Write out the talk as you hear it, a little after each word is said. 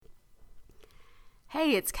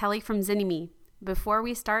Hey, it's Kelly from Zinime. Before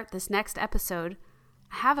we start this next episode,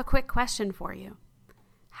 I have a quick question for you.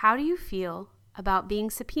 How do you feel about being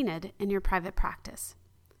subpoenaed in your private practice?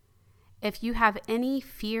 If you have any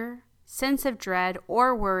fear, sense of dread,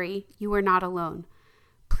 or worry, you are not alone.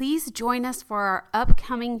 Please join us for our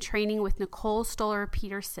upcoming training with Nicole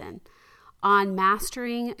Stoller-Peterson on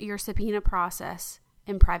mastering your subpoena process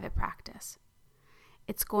in private practice.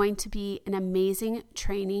 It's going to be an amazing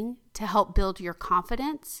training to help build your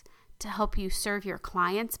confidence, to help you serve your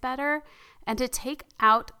clients better, and to take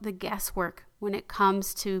out the guesswork when it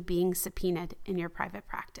comes to being subpoenaed in your private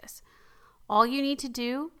practice. All you need to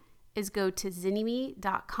do is go to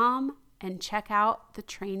zinime.com and check out the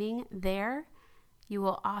training there. You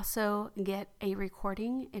will also get a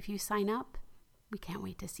recording if you sign up. We can't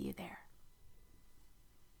wait to see you there.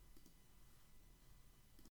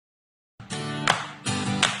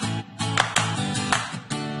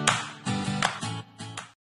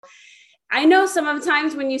 I know some of the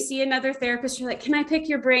times when you see another therapist, you're like, can I pick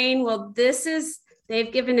your brain? Well,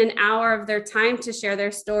 they've given an hour of their time to share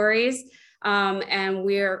their stories. And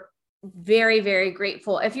we're very, very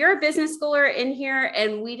grateful. If you're a business schooler in here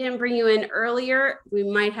and we didn't bring you in earlier, we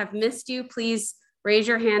might have missed you. Please raise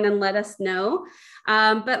your hand and let us know.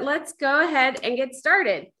 But let's go ahead and get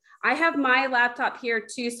started. I have my laptop here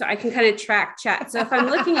too, so I can kind of track chat. So if I'm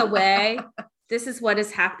looking away, this is what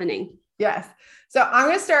is happening. Yes. So I'm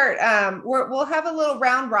going to start, we'll have a little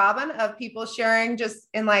round robin of people sharing just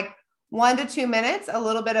in like 1 to 2 minutes, a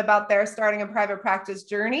little bit about their starting a private practice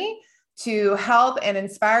journey to help and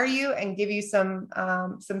inspire you and give you some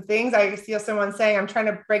things. I see someone saying, I'm trying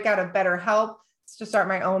to break out of BetterHelp to start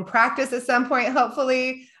my own practice at some point,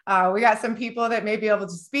 hopefully. We got some people that may be able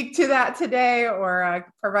to speak to that today or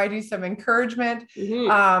provide you some encouragement.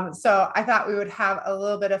 Mm-hmm. So I thought we would have a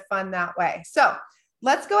little bit of fun that way. So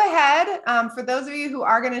let's go ahead. For those of you who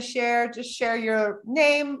are going to share, just share your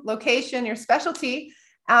name, location, your specialty,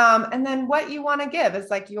 and then what you want to give is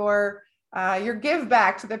like your give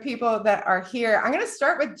back to the people that are here. I'm going to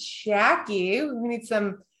start with Jackie. We need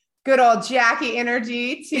some good old Jackie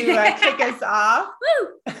energy to kick us off. Woo!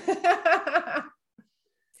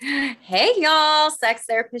 Hey y'all, sex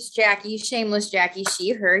therapist Jackie, shameless Jackie, she,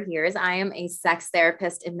 her, hers. I am a sex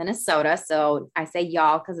therapist in Minnesota. So I say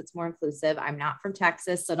y'all because it's more inclusive. I'm not from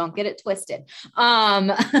Texas, so don't get it twisted.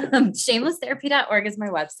 Shamelesstherapy.org is my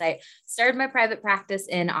website. Started my private practice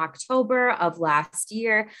in October of last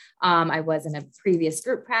year. I was in a previous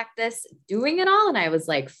group practice doing it all. And I was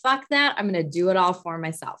like, fuck that. I'm going to do it all for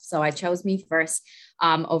myself. So I chose me first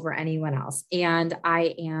over anyone else. And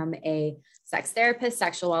I am a sex therapist,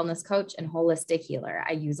 sexual wellness coach, and holistic healer.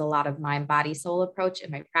 I use a lot of mind, body, soul approach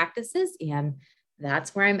in my practices. And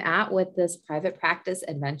that's where I'm at with this private practice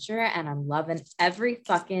adventure. And I'm loving every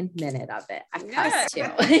fucking minute of it. I cuss too,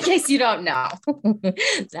 in case you don't know.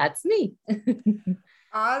 That's me.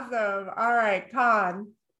 Awesome. All right,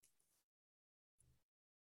 Con.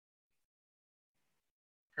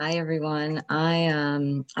 Hi, everyone.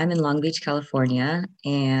 I'm in Long Beach, California,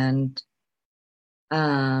 and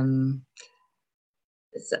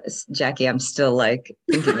Jackie, I'm still like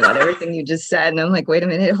thinking about everything you just said, and I'm like, wait a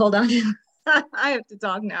minute, hold on. I have to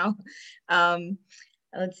talk now.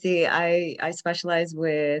 Let's see. I specialize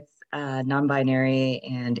with non-binary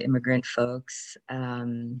and immigrant folks,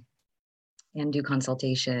 and do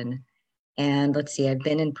consultation. And let's see, I've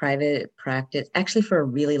been in private practice actually for a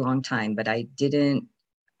really long time, but I didn't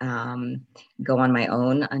go on my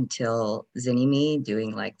own until Zinime,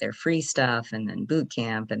 doing like their free stuff and then boot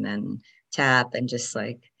camp and then TAP, and just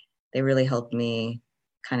like they really helped me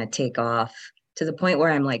kind of take off to the point where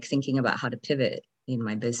I'm like thinking about how to pivot in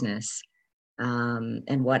my business,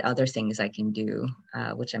 and what other things I can do,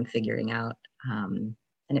 which I'm figuring out. And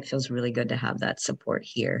it feels really good to have that support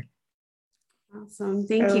here. Awesome.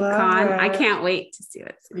 Thank you, Con. That. I can't wait to see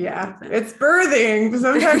it. Yeah, it's birthing.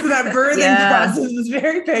 Sometimes that birthing process is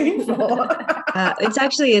very painful.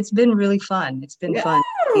 It's been really fun. It's been fun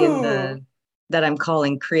in that I'm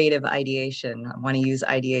calling creative ideation. I want to use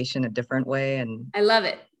ideation a different way. And I love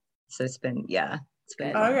it. So it's been good.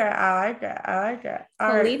 Okay, I like it.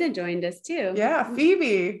 All Alita right. joined us too. Yeah,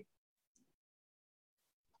 Phoebe.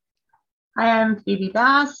 Hi, I'm Phoebe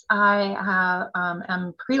Bass. I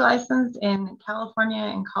am pre-licensed in California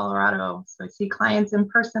and Colorado. So I see clients in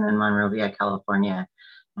person in Monrovia, California,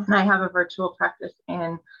 and I have a virtual practice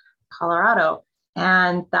in Colorado.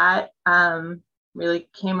 And that really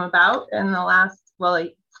came about in the last,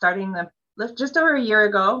 starting just over a year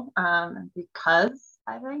ago, because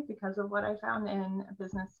of what I found in a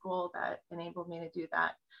business school that enabled me to do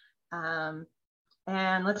that.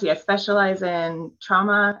 And let's see, I specialize in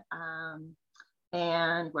trauma,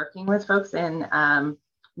 and working with folks in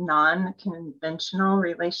non-conventional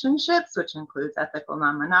relationships, which includes ethical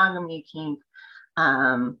non-monogamy, kink.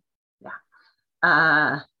 Did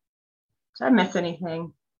I miss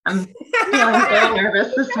anything? I'm feeling very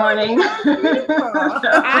nervous this morning.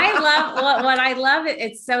 I love what I love.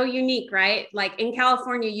 It's so unique, right? Like in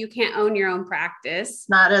California, you can't own your own practice.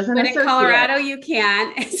 Not as an but associate. In Colorado, you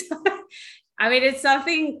can. I mean, it's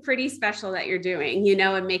something pretty special that you're doing,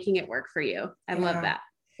 and making it work for you. I love that.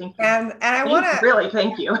 Thank you. And I want to really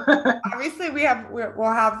thank you. Obviously,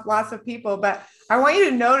 we'll have lots of people, but I want you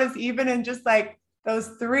to notice even in just like those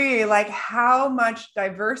three, like how much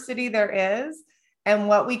diversity there is and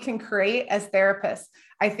what we can create as therapists.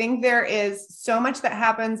 I think there is so much that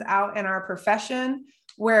happens out in our profession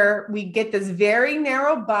where we get this very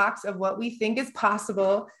narrow box of what we think is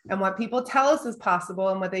possible and what people tell us is possible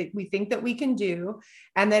and what we think that we can do.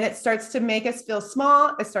 And then it starts to make us feel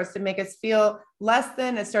small. It starts to make us feel less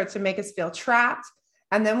than. It starts to make us feel trapped.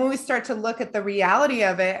 And then when we start to look at the reality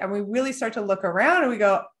of it and we really start to look around and we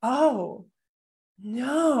go, oh,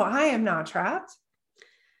 no, I am not trapped.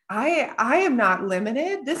 I am not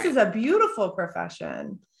limited. This is a beautiful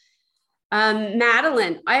profession.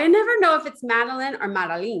 Madeline, I never know if it's Madeline or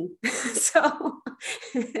Madeline. So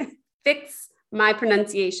fix my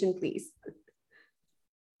pronunciation, please.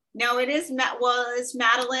 No, it's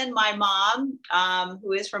Madeline. My mom,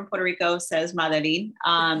 who is from Puerto Rico, says Madeline.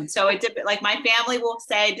 So like my family will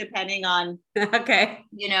say, depending on, okay,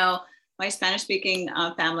 my Spanish speaking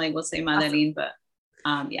family will say Madeline, awesome.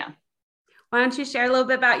 But yeah. Why don't you share a little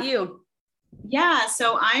bit about you? Yeah,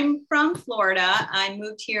 so I'm from Florida. I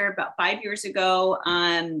moved here about 5 years ago.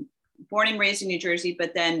 Born and raised in New Jersey,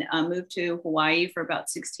 but then moved to Hawaii for about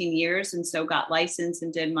 16 years. And so got licensed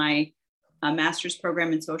and did my master's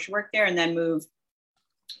program in social work there, and then moved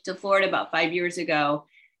to Florida about 5 years ago.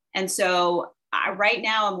 And so right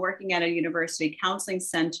now I'm working at a university counseling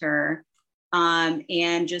center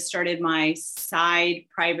and just started my side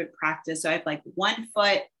private practice. So I have like 1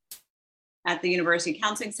 foot at the University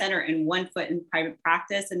Counseling Center and 1 foot in private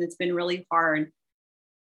practice. And it's been really hard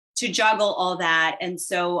to juggle all that. And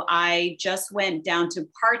so I just went down to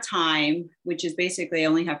part-time, which is basically I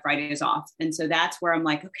only have Fridays off. And so that's where I'm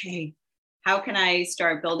like, okay, how can I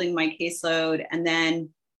start building my caseload? And then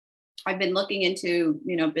I've been looking into,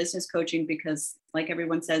 business coaching because like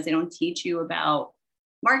everyone says, they don't teach you about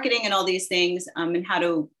marketing and all these things and how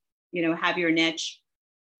to, have your niche.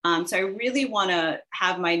 So I really want to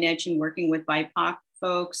have my niche in working with BIPOC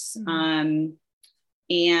folks. Mm-hmm.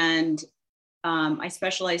 And I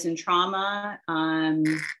specialize in trauma. And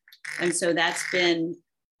so that's been,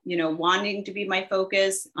 wanting to be my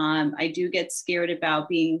focus. I do get scared about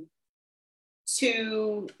being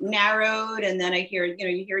too narrowed. And then I hear,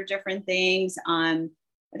 you hear different things. I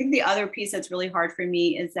think the other piece that's really hard for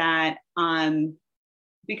me is that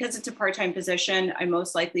because it's a part-time position, I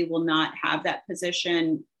most likely will not have that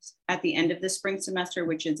position at the end of the spring semester,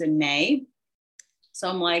 which is in May. So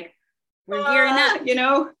I'm like, we're gearing up,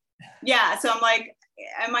 Yeah. So I'm like,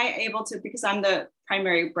 am I able to, because I'm the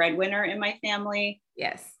primary breadwinner in my family.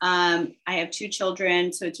 Yes. I have 2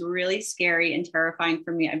 children. So it's really scary and terrifying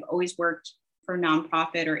for me. I've always worked for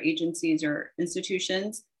nonprofit or agencies or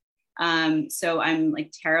institutions. So I'm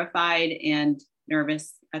like terrified and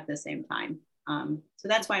nervous at the same time. So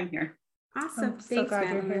that's why I'm here. Awesome. I'm so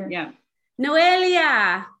glad you're here. Yeah.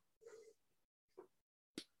 Noelia.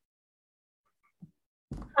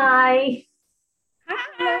 Hi.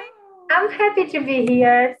 Hi. I'm happy to be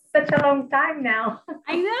here. Such a long time now.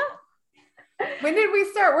 I know. When did we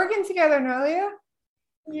start working together, Noelia?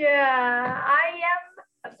 Yeah, I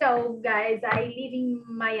am. So guys, I live in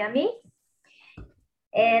Miami.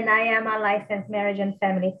 And I am a licensed marriage and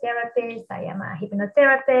family therapist. I am a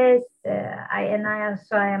hypnotherapist. I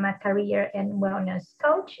am a career and wellness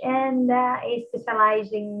coach, and I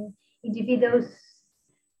specialize in individuals,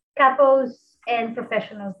 couples, and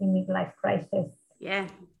professionals in midlife crisis. Yeah,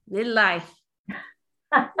 midlife.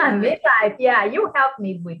 Midlife, yeah, you helped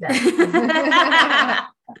me with that.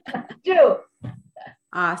 Too.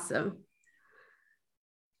 Awesome.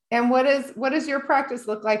 And what does your practice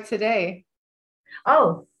look like today?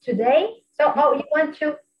 Oh, today? So, you want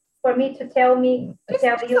for me to tell you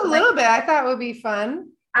a little bit. I thought it would be fun.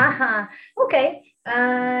 Okay.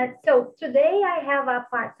 So today I have a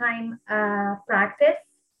part-time practice.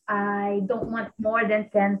 I don't want more than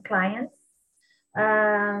 10 clients.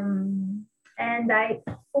 And I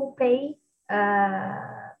full pay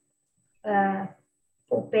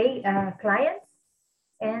clients.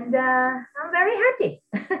 And I'm very happy.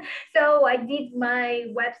 So I did my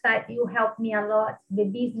website. You helped me a lot. The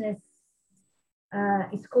business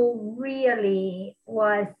school really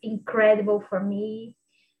was incredible for me.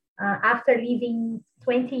 After living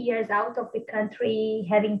 20 years out of the country,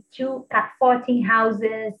 having 14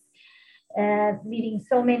 houses, living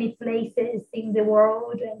so many places in the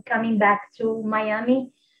world and coming back to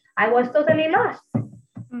Miami, I was totally lost.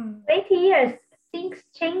 20 years, things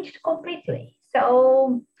changed completely.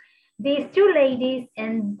 So these two ladies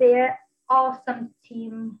and their awesome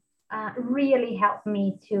team really helped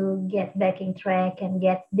me to get back in track and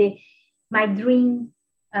get my dream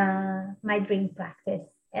practice.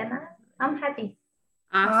 And I'm happy.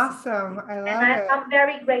 Awesome. I love it. I'm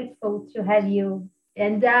very grateful to have you.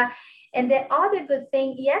 And the other good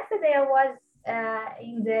thing, yesterday I was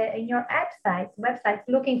in your website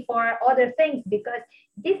looking for other things, because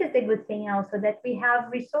this is the good thing also, that we have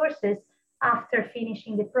resources after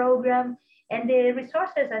finishing the program, and the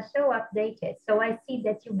resources are so updated. So I see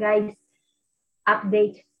that you guys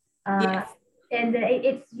update, Yes. and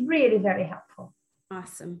it's really very helpful.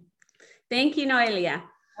 Awesome. Thank you, Noelia.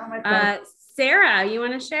 Oh my God. Sarah, you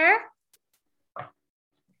want to share?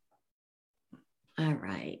 All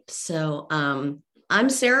right. So I'm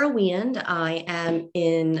Sarah Weand. I am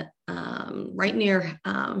in right near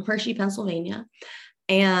Hershey, Pennsylvania.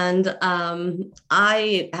 And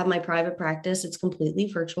I have my private practice. It's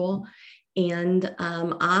completely virtual. And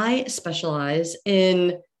I specialize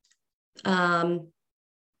in, I'm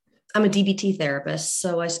a DBT therapist.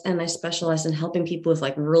 So I specialize in helping people with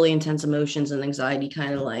like really intense emotions and anxiety,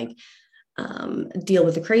 kind of like deal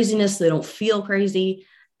with the craziness. So they don't feel crazy,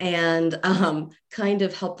 and kind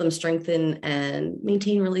of help them strengthen and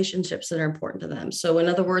maintain relationships that are important to them. So in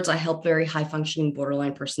other words, I help very high functioning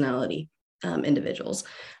borderline personality individuals.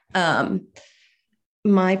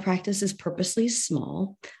 My practice is purposely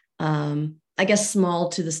small. I guess small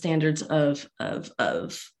to the standards of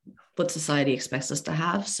what society expects us to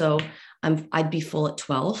have. So I'd be full at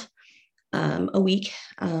 12 a week.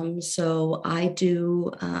 So I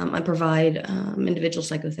provide individual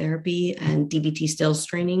psychotherapy and DBT skills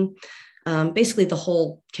training, basically the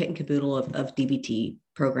whole kit and caboodle of DBT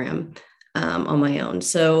program on my own.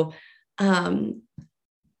 So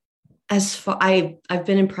as far I've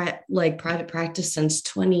been in private practice since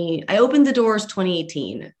I opened the doors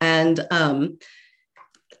 2018, and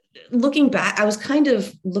looking back, I was kind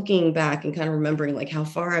of looking back and kind of remembering like how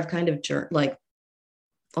far I've kind of like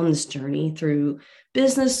on this journey through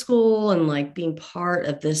business school and like being part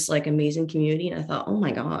of this like amazing community. And I thought, oh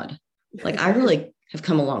my God, like I really have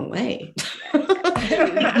come a long way.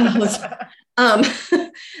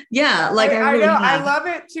 Yeah, like I really know. have. I love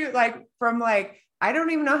it too. Like from like, I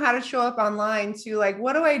don't even know how to show up online to like,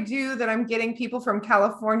 what do I do that I'm getting people from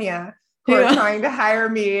California who are trying to hire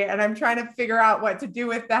me, and I'm trying to figure out what to do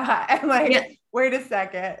with that. And like, wait a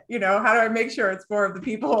second, how do I make sure it's more of the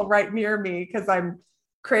people right near me? Because I'm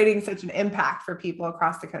creating such an impact for people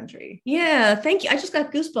across the country. Yeah, thank you. I just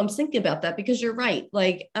got goosebumps thinking about that, because you're right.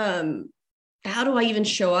 Like, how do I even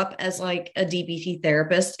show up as like a DBT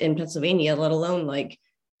therapist in Pennsylvania, let alone like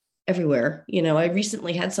everywhere? I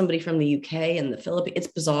recently had somebody from the UK and the Philippines.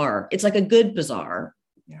 It's bizarre. It's like a good bizarre,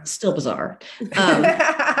 still bizarre.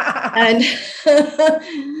 And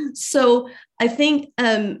so I think,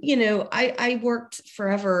 I worked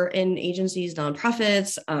forever in agencies,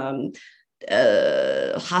 nonprofits,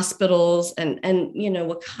 hospitals, and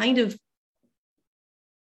what kind of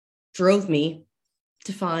drove me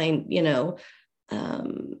to find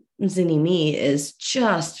Zinni Me is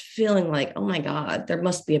just feeling like, oh my God, there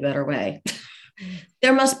must be a better way.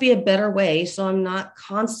 There must be a better way, so I'm not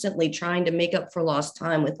constantly trying to make up for lost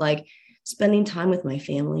time with like spending time with my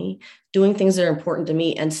family, doing things that are important to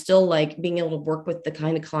me, and still like being able to work with the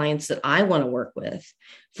kind of clients that I want to work with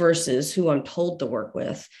versus who I'm told to work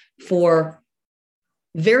with for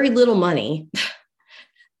very little money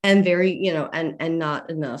and very, and not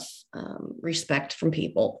enough respect from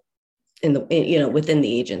people within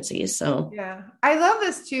the agencies. So yeah, I love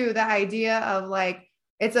this too. The idea of like,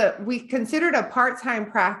 we considered a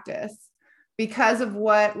part-time practice because of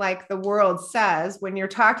what like the world says when you're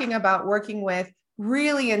talking about working with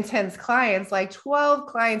really intense clients, like 12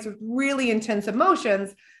 clients with really intense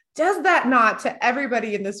emotions. Does that not, to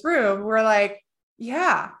everybody in this room, we're like,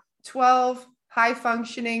 yeah, 12 high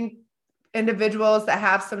functioning individuals that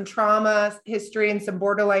have some trauma history and some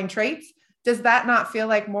borderline traits. Does that not feel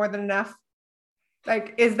like more than enough?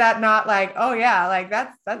 Like, is that not like, oh yeah, like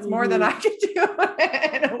that's more than I could do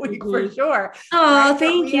in a week for sure. Oh, right?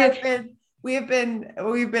 Thank you. We've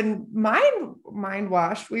been mind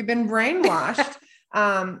washed. We've been brainwashed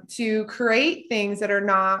to create things that are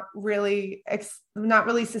not really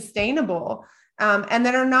sustainable. and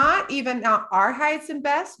that are not even our highest and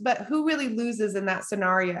best, but who really loses in that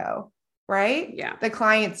scenario, right? Yeah. The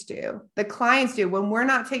clients do. The clients do. When we're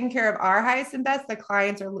not taking care of our highest and best, the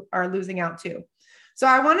clients are losing out too. So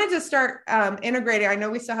I wanted to start integrating. I know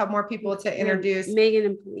we still have more people to introduce. Megan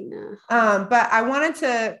and Paulina. But I wanted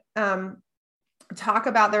to talk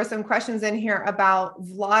about, there are some questions in here about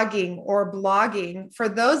vlogging or blogging. For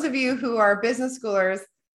those of you who are business schoolers,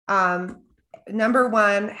 number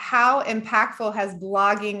one, how impactful has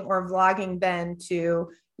blogging or vlogging been to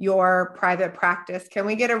your private practice? Can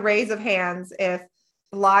we get a raise of hands if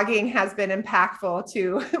blogging has been impactful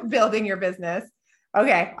to building your business?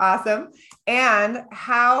 Okay, awesome. And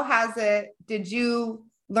how did you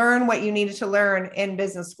learn what you needed to learn in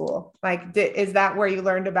business school? Like, is that where you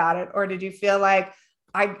learned about it? Or did you feel like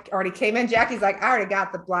I already came in? Jackie's like, I already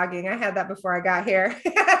got the blogging. I had that before I got here.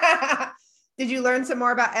 Did you learn some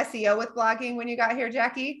more about SEO with blogging when you got here,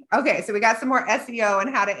 Jackie? Okay, so we got some more SEO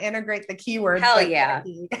and how to integrate the keywords. Hell yeah.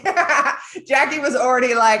 Jackie was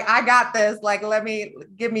already like, I got this. Like,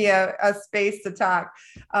 give me a space to talk.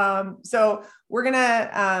 So we're going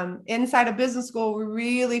to, inside of business school, we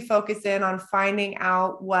really focus in on finding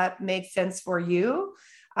out what makes sense for you.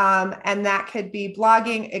 And that could be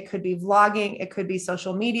blogging. It could be vlogging. It could be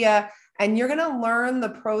social media. And you're going to learn the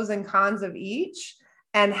pros and cons of each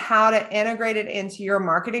and how to integrate it into your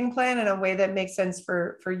marketing plan in a way that makes sense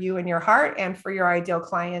for you and your heart and for your ideal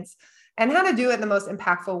clients, and how to do it in the most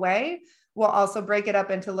impactful way. We'll also break it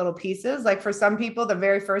up into little pieces. Like for some people, the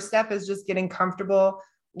very first step is just getting comfortable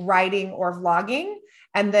writing or vlogging.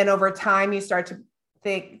 And then over time, you start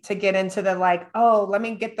to get into the like, oh, let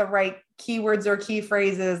me get the right keywords or key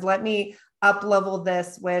phrases. Let me up level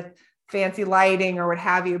this with fancy lighting or what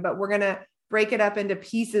have you. But we're going to break it up into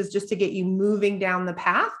pieces just to get you moving down the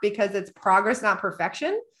path, because it's progress, not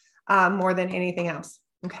perfection, more than anything else.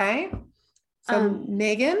 Okay. So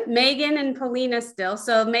Megan and Paulina still.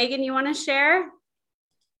 So Megan, you want to share?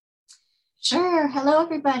 Sure. Hello,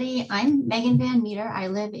 everybody. I'm Megan Van Meter. I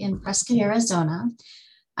live in Prescott, Arizona.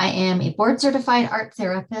 I am a board certified art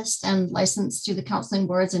therapist and licensed through the counseling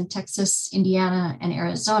boards in Texas, Indiana, and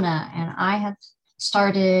Arizona. And I have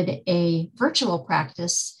started a virtual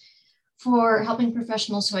practice for helping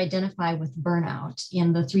professionals who identify with burnout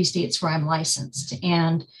in the 3 states where I'm licensed.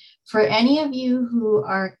 And for any of you who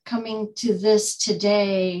are coming to this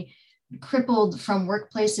today crippled from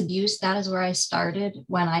workplace abuse, that is where I started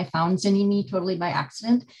when I found Zynnyme totally by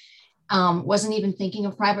accident. Wasn't even thinking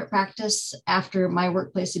of private practice after my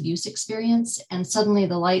workplace abuse experience. And suddenly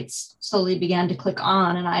the lights slowly began to click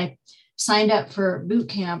on, and I signed up for boot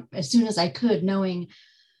camp as soon as I could, knowing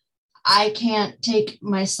I can't take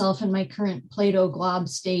myself in my current Play-Doh glob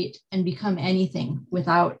state and become anything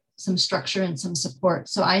without some structure and some support.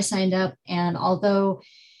 So I signed up, and although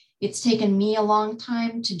it's taken me a long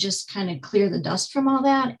time to just kind of clear the dust from all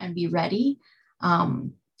that and be ready,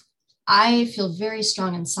 I feel very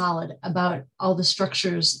strong and solid about all the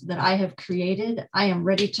structures that I have created. I am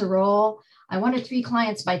ready to roll. I wanted 3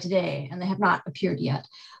 clients by today, and they have not appeared yet,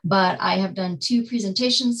 but I have done 2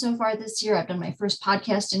 presentations so far this year. I've done my first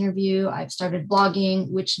podcast interview. I've started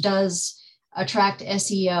blogging, which does attract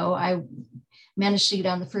SEO. I managed to get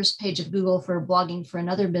on the first page of Google for blogging for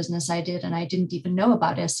another business I did, and I didn't even know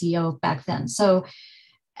about SEO back then. So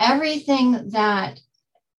everything that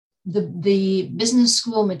the business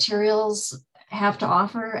school materials have to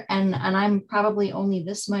offer, and I'm probably only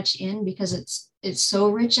this much in because it's so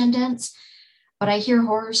rich and dense. But I hear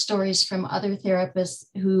horror stories from other therapists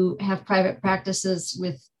who have private practices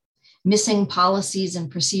with missing policies and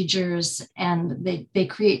procedures, and they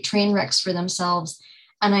create train wrecks for themselves.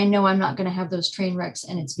 And I know I'm not going to have those train wrecks,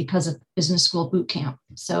 and it's because of business school boot camp.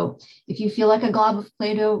 So if you feel like a glob of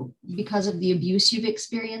Play-Doh because of the abuse you've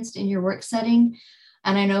experienced in your work setting,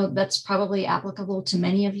 and I know that's probably applicable to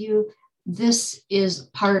many of you, this is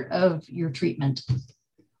part of your treatment.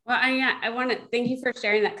 Well, I want to thank you for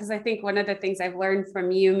sharing that, because I think one of the things I've learned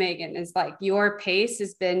from you, Megan, is like your pace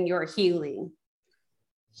has been your healing.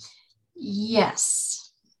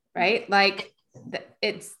 Yes. Right? Like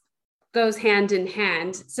it goes hand in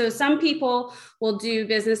hand. So some people will do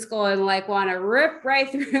business school and like want to rip right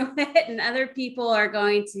through it, and other people are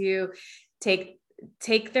going to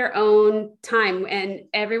take their own time, and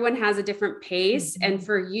everyone has a different pace. Mm-hmm. And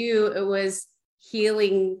for you, it was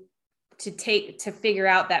healing to figure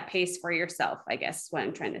out that pace for yourself, I guess is what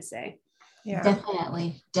I'm trying to say. Yeah,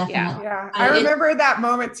 definitely. Yeah. I remember that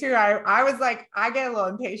moment too. I was like, I get a little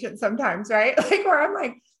impatient sometimes, right? Like where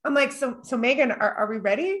I'm like, so Megan, are we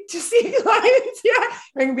ready to see clients? Yeah.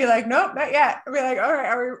 I can be like, nope, not yet. I'll be like, all right,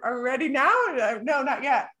 are we ready now? No, not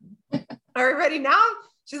yet. Are we ready now?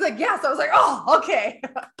 She's like, yes. I was like, oh, okay.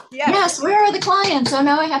 Yes. Where are the clients? Oh,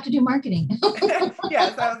 now I have to do marketing.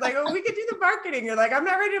 Yes. I was like, well, we could do the marketing. You're like, I'm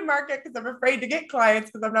not ready to market because I'm afraid to get clients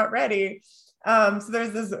because I'm not ready. So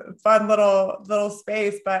there's this fun little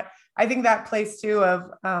space, but I think that place too of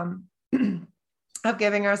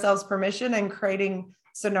giving ourselves permission and creating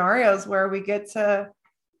scenarios where we get to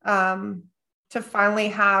finally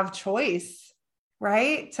have choice,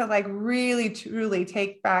 right? To like really, truly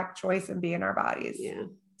take back choice and be in our bodies. Yeah.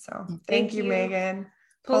 So thank you, Megan.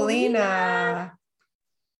 Paulina.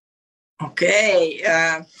 Okay.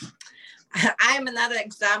 I'm another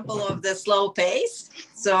example of the slow pace.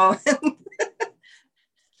 So, and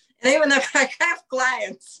even if I have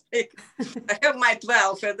clients, I have my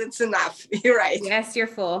 12 and it's enough. You're right. Yes, you're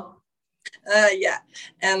full. Yeah.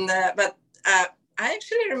 And, but I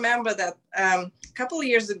actually remember that a couple of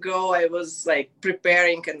years ago, I was like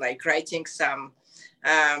preparing and like writing some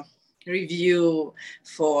review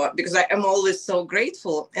because I'm always so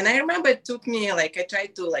grateful. And I remember it took me like, I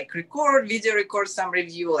tried to like video record some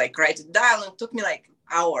review, like write it down. It took me like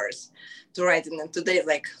hours to write it. And today,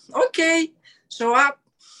 like, okay, show up,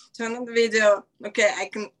 turn on the video. Okay, I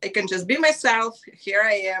can just be myself. Here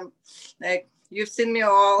I am. Like, you've seen me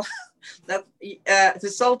all. That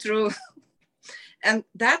it's so true. And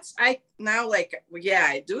that's, I now like, yeah,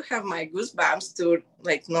 I do have my goosebumps to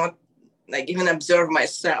like, not like even observe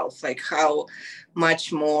myself, like how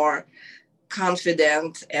much more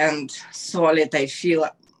confident and solid I feel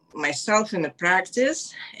myself in the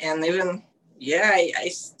practice. And even, yeah, I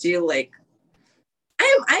still like,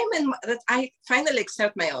 I'm in that. I finally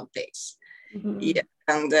accept my own pace. Mm-hmm. Yeah.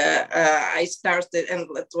 And I started, and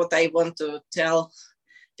that's what I want to tell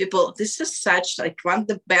people. This is such like one of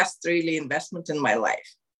the best really investment in my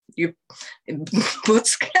life. Boot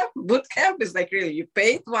camp is like really, you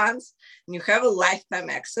pay it once and you have a lifetime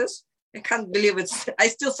access. I can't believe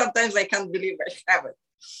sometimes I can't believe I have it.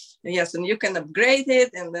 Yes, and you can upgrade it,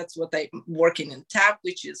 and that's what I'm working in TAP,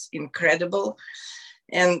 which is incredible.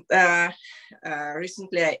 And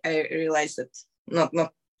recently I realized that,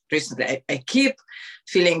 not recently, I keep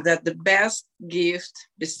feeling that the best gift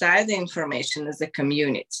beside the information is the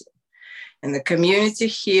community. And the community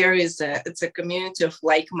here it's a community of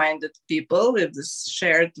like-minded people with this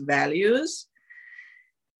shared values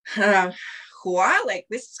who are like,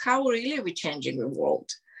 this is how really we're changing the world.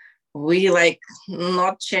 We like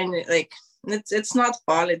not changing, like it's not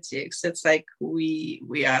politics. It's like we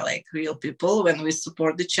are like real people when we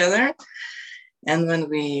support each other and when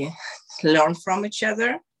we learn from each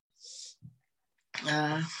other.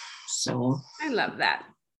 So I love that.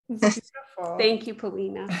 Beautiful. Thank you,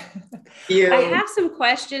 Paulina. Yeah. I have some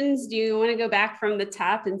questions. Do you want to go back from the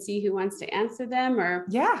top and see who wants to answer them? Or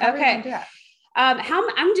yeah, okay.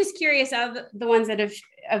 I'm just curious, of the ones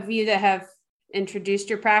of you that have introduced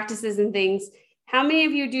your practices and things, how many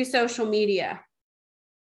of you do social media?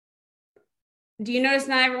 Do you notice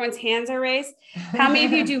not everyone's hands are raised? How many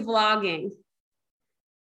of you do vlogging?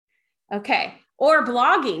 Okay. Or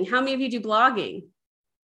blogging. How many of you do blogging?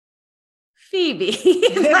 Phoebe.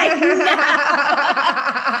 Like, no.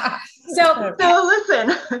 So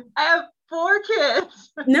listen, I have 4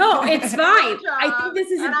 kids. No, it's fine. I think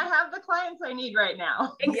this is, and I have the clients I need right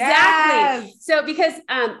now. Exactly. Yes. So because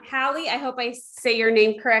Hallie, I hope I say your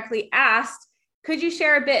name correctly, asked, could you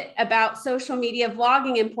share a bit about social media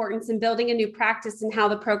vlogging importance in building a new practice and how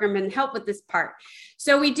the program can help with this part?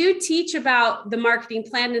 So we do teach about the marketing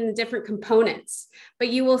plan and the different components, but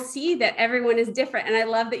you will see that everyone is different. And I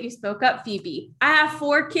love that you spoke up, Phoebe. I have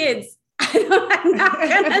 4 kids. I'm not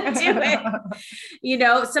going to do it. You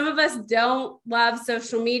know, some of us don't love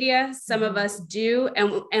social media. Some of us do.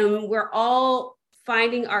 And we're all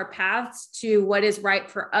finding our paths to what is right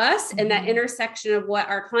for us and that intersection of what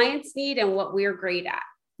our clients need and what we're great at.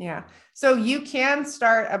 Yeah. So you can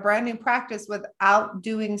start a brand new practice without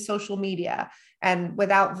doing social media and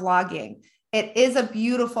without vlogging. It is a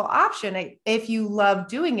beautiful option if you love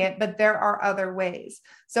doing it, but there are other ways.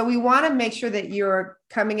 So we want to make sure that you're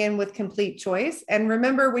coming in with complete choice. And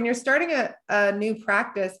remember, when you're starting a new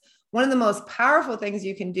practice, one of the most powerful things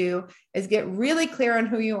you can do is get really clear on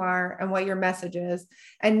who you are and what your message is,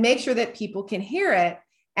 and make sure that people can hear it.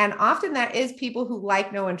 And often that is people who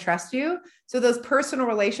like, know, and trust you. So those personal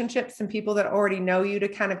relationships and people that already know you to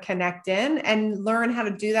kind of connect in and learn how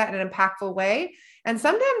to do that in an impactful way. And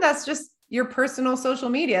sometimes that's just your personal social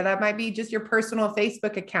media. That might be just your personal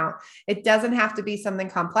Facebook account. It doesn't have to be something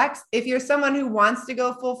complex. If you're someone who wants to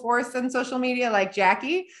go full force in social media, like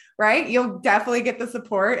Jackie, right? You'll definitely get the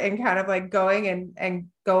support and kind of like going and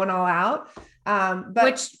going all out. But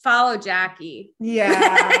which follow Jackie.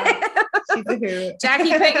 Yeah. She's a hoot.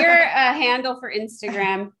 Jackie, put your handle for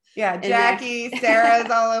Instagram. Yeah, Jackie,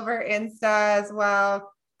 Sarah's all over Insta as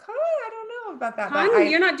well. Con, I don't know about that. Con,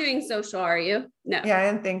 you're not doing social, are you? No. Yeah, I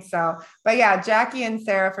didn't think so. But yeah, Jackie and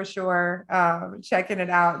Sarah for sure. Checking it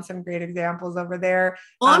out and some great examples over there.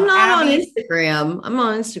 Well, I'm not Abby, on Instagram. I'm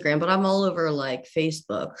on Instagram, but I'm all over like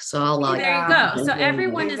Facebook. So I'll like. There you go. So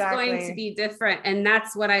everyone is going to be different. And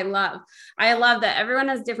that's what I love. I love that everyone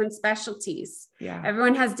has different specialties. Yeah.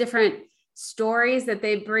 Everyone has different stories that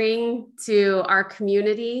they bring to our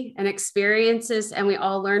community and experiences, and we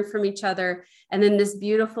all learn from each other. And then this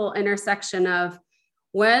beautiful intersection of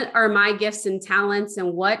what are my gifts and talents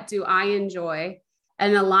and what do I enjoy,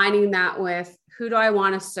 and aligning that with who do I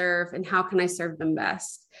want to serve and how can I serve them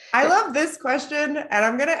best. I love this question, and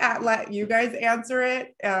I'm going to let you guys answer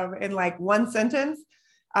it in like one sentence.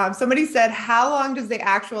 Somebody said, how long does the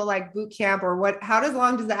actual like boot camp or how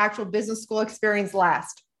long does the actual business school experience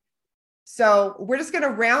last? So we're just going to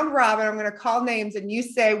round robin. I'm going to call names and you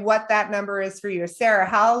say what that number is for you. Sarah,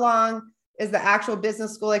 how long is the actual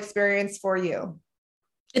business school experience for you?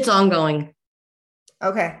 It's ongoing.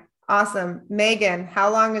 Okay, awesome. Megan, how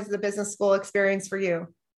long is the business school experience for you?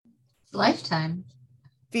 Lifetime.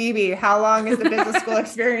 Phoebe, how long is the business school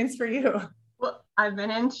experience for you? Well, I've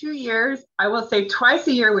been in 2 years. I will say twice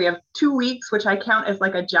a year we have 2 weeks, which I count as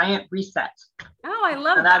like a giant reset. Oh, I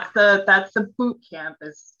love so that. That's the boot camp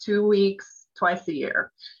is 2 weeks, twice a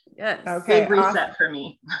year. Yes. Okay. Big reset for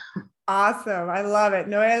me. Awesome. I love it.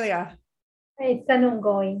 Noelia. It's an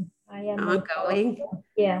ongoing. I am ongoing.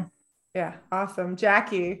 Yeah. Yeah. Awesome.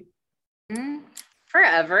 Jackie.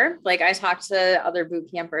 Forever. Like I talk to other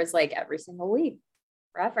boot campers like every single week.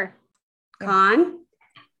 Forever. Con.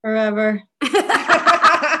 Forever.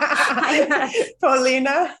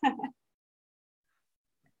 Paulina.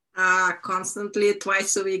 Constantly,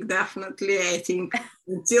 twice a week, definitely. I think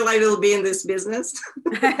until I will be in this business.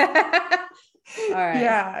 All right.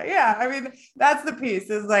 Yeah. I mean, that's the piece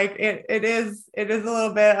is like, it is a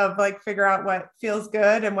little bit of like, figure out what feels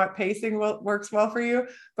good and what pacing works well for you.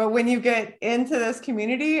 But when you get into this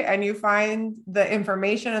community and you find the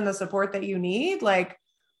information and the support that you need, like,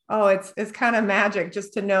 oh, it's kind of magic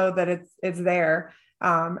just to know that it's there.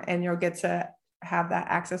 And you'll get to have that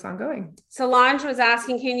access ongoing. Solange was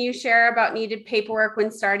asking, can you share about needed paperwork when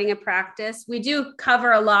starting a practice? We do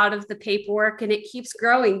cover a lot of the paperwork and it keeps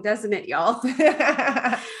growing, doesn't it, y'all?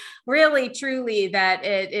 Really, truly, that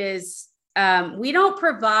it is, we don't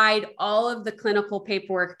provide all of the clinical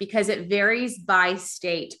paperwork because it varies by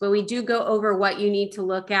state, but we do go over what you need to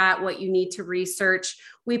look at, what you need to research.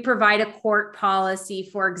 We provide a court policy,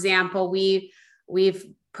 for example. We've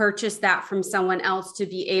purchase that from someone else to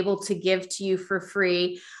be able to give to you for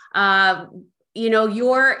free. And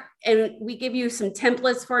we give you some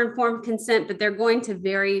templates for informed consent, but they're going to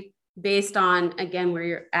vary based on, again, where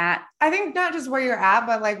you're at. I think not just where you're at,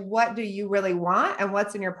 but like, what do you really want and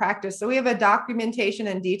what's in your practice? So we have a documentation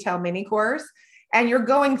and detail mini course, and you're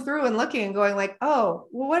going through and looking and going like, oh,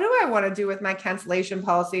 well, what do I want to do with my cancellation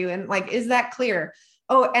policy? And like, is that clear?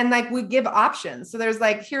 Oh, and like we give options. So there's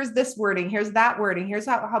like, here's this wording, here's that wording, here's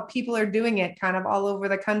how people are doing it kind of all over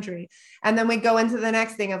the country. And then we go into the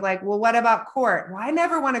next thing of like, well, what about court? Well, I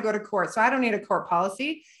never want to go to court, so I don't need a court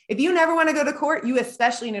policy. If you never want to go to court, you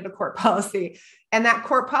especially need a court policy. And that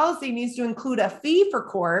court policy needs to include a fee for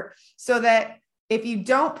court so that if you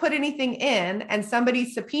don't put anything in and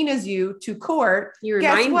somebody subpoenas you to court,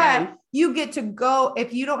 guess what? You get to go.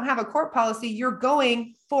 If you don't have a court policy, you're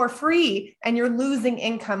going for free and you're losing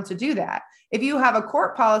income to do that. If you have a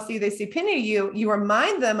court policy, they subpoena you, you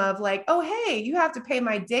remind them of like, oh, hey, you have to pay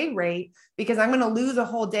my day rate because I'm going to lose a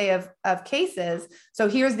whole day of cases. So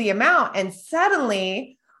here's the amount. And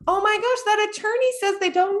suddenly, oh my gosh, that attorney says they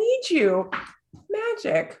don't need you.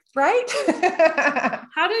 Magic, right?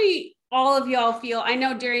 How do all of y'all feel? I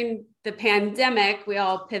know during the pandemic, we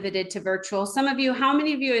all pivoted to virtual. How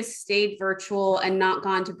many of you have stayed virtual and not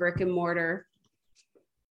gone to brick and mortar?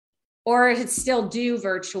 Or still do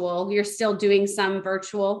virtual? You're still doing some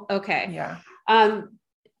virtual? Okay. Yeah.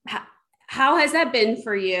 How has that been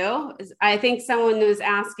for you? I think someone was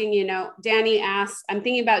asking, Danny asked, I'm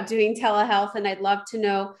thinking about doing telehealth and I'd love to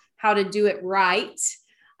know how to do it right.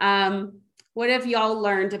 What have y'all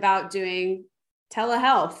learned about doing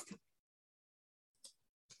telehealth?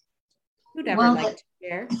 Who'd ever like to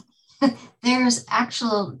share? There's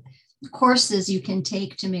actual courses you can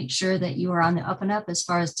take to make sure that you are on the up and up as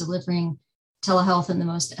far as delivering telehealth in the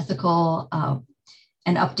most ethical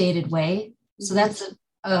and updated way. So that's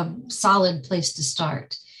a solid place to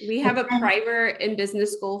start. We have a primer in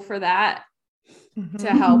business school for that to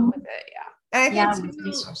help with it. Yeah. And I think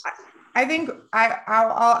I think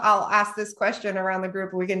I'll ask this question around the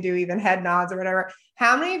group. We can do even head nods or whatever.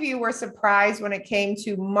 How many of you were surprised when it came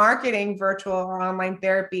to marketing virtual or online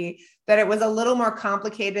therapy that it was a little more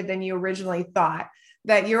complicated than you originally thought?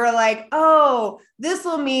 That you were like, oh, this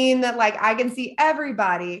will mean that like I can see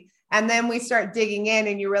everybody. And then we start digging in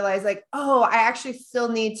and you realize like, oh, I actually still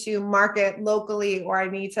need to market locally, or I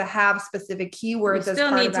need to have specific keywords as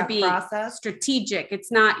part of that process. Strategic.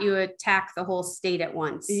 It's not you attack the whole state at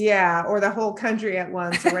once. Yeah. Or the whole country at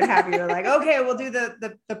once or what have you. Like, okay, we'll do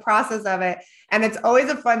the process of it. And it's always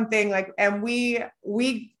a fun thing. Like, and we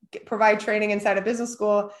provide training inside of business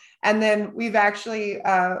school. And then we've actually,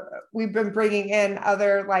 we've been bringing in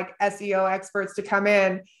other like SEO experts to come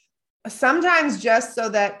in, sometimes just so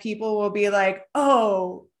that people will be like,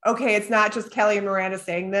 oh, okay, it's not just Kelly and Miranda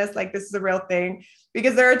saying this, like this is a real thing.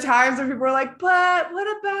 Because there are times where people are like, but what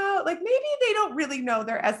about, like, maybe they don't really know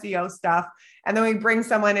their SEO stuff. And then we bring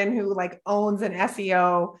someone in who like owns an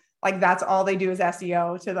SEO, like that's all they do is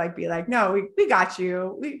SEO, to like be like, no, we got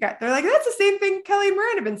you. They're like, that's the same thing Kelly and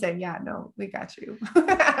Miranda have been saying. Yeah, no, we got you.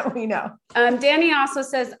 We know. Danny also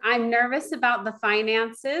says, I'm nervous about the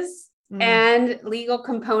finances and legal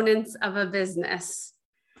components of a business.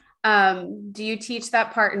 Do you teach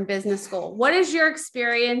that part in business school? What is your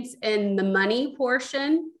experience in the money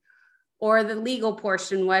portion or the legal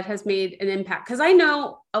portion? What has made an impact? Because I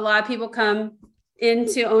know a lot of people come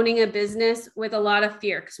into owning a business with a lot of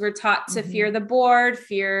fear, because we're taught to fear the board,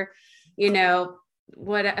 fear,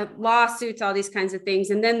 lawsuits, all these kinds of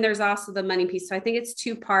things. And then there's also the money piece. So I think it's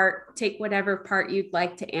two-part. Take whatever part you'd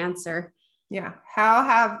like to answer. Yeah.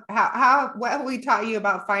 What have we taught you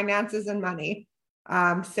about finances and money?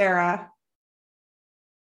 Sarah?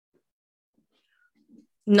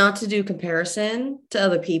 Not to do comparison to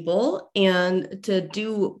other people and to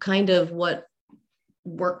do kind of what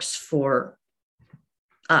works for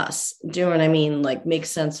us. Do you know what I mean? Like makes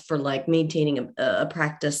sense for like maintaining a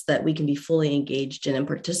practice that we can be fully engaged in and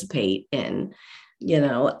participate in,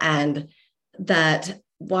 and that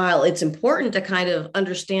while it's important to kind of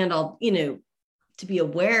understand all, to be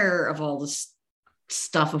aware of all this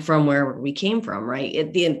stuff from wherever we came from,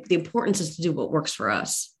 right? The importance is to do what works for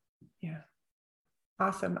us. Yeah.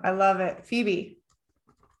 Awesome. I love it. Phoebe.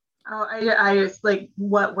 Oh, I just like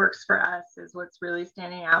what works for us is what's really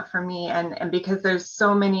standing out for me. And because there's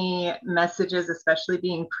so many messages, especially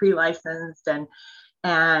being pre-licensed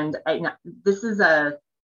and this is a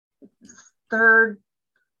third,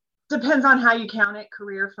 depends on how you count it,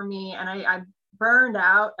 career for me. And I burned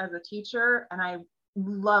out as a teacher and I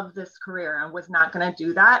love this career. I was not going to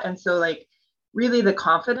do that. And so like really the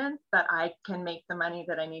confidence that I can make the money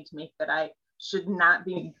that I need to make, that I should not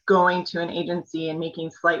be going to an agency and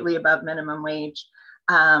making slightly above minimum wage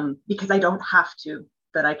because I don't have to,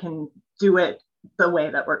 that I can do it the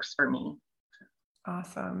way that works for me.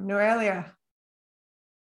 Awesome. Noelia.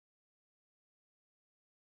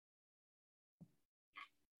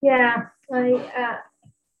 Yeah,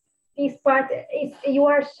 this part is you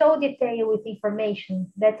are so detailed with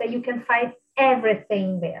information that you can find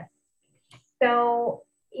everything there. So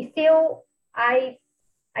still, I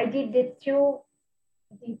did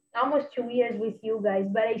almost 2 years with you guys,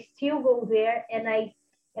 but I still go there and I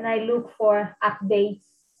look for updates,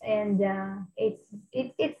 and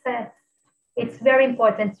it's very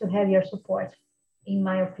important to have your support, in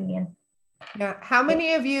my opinion. Yeah. How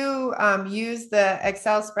many of you use the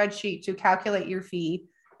Excel spreadsheet to calculate your fee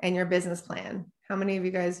and your business plan? How many of you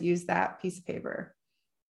guys use that piece of paper?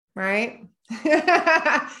 Right?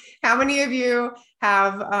 How many of you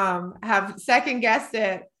have second guessed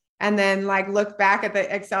it and then like looked back at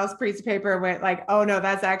the Excel piece of paper and went like, oh no,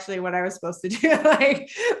 that's actually what I was supposed to do.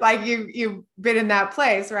 like you've been in that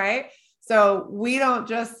place, right? So we don't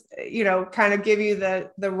just, kind of give you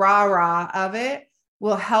the rah of it.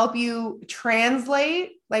 We'll help you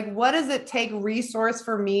translate, like, what does it take resource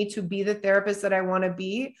for me to be the therapist that I want to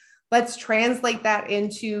be? Let's translate that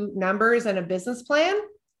into numbers and a business plan,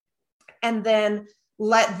 and then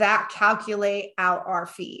let that calculate out our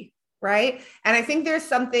fee, right? And I think there's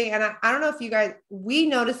something, and I don't know if you guys, we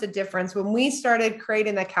noticed a difference when we started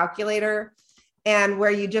creating the calculator, and where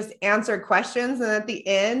you just answer questions, and at the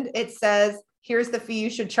end, it says, here's the fee you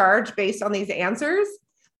should charge based on these answers.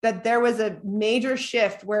 That there was a major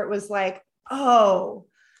shift where it was like, oh,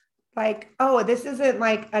 this isn't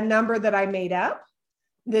like a number that I made up.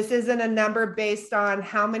 This isn't a number based on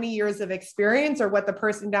how many years of experience or what the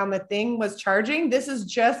person down the thing was charging. This is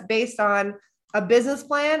just based on a business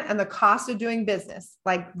plan and the cost of doing business.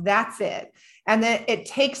 Like, that's it. And then it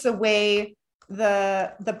takes away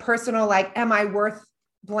the personal, like, am I worth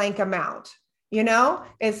blank amount?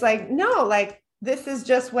 It's like, no, like, this is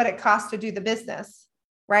just what it costs to do the business,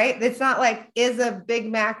 right? It's not like, is a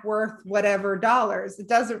Big Mac worth whatever dollars? It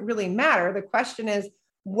doesn't really matter. The question is,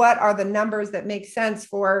 what are the numbers that make sense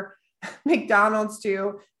for McDonald's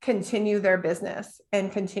to continue their business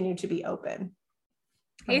and continue to be open?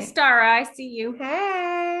 Hey, Stara, I see you.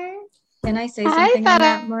 Hey. Can I say something on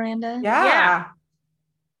that, Miranda? Yeah.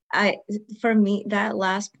 For me, that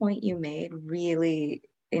last point you made really,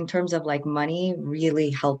 in terms of like money,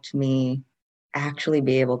 really helped me actually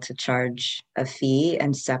be able to charge a fee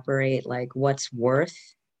and separate like what's worth,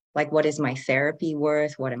 like what is my therapy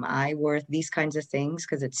worth, what am I worth, these kinds of things,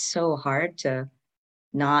 because it's so hard to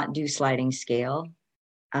not do sliding scale.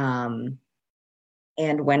 And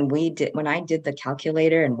when I did the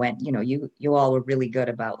calculator and went, you all were really good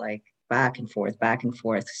about like back and forth,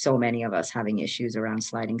 so many of us having issues around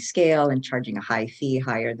sliding scale and charging a high fee,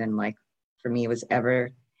 higher than like for me was ever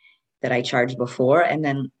that I charged before. And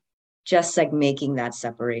then just like making that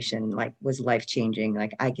separation like was life-changing.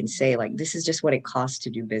 Like I can say like, this is just what it costs to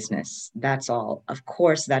do business. That's all. Of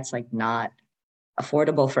course, that's like not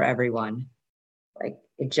affordable for everyone. Like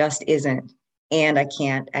it just isn't. And I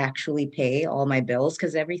can't actually pay all my bills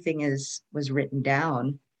because everything was written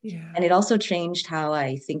down. Yeah. And it also changed how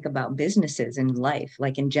I think about businesses in life,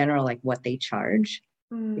 like in general, like what they charge.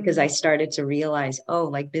 Because I started to realize,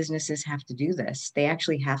 like businesses have to do this. They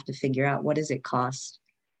actually have to figure out, what does it cost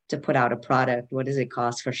to put out a product? What does it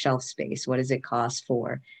cost for shelf space? What does it cost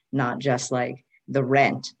for not just like the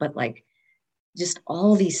rent, but like just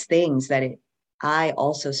all these things that I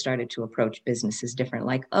also started to approach businesses different.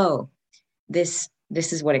 Like, this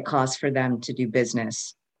is what it costs for them to do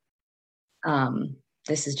business.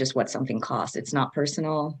 This is just what something costs. It's not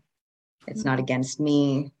personal. It's not against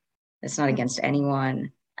me. It's not against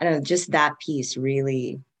anyone. I don't know, just that piece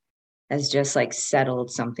really has just like settled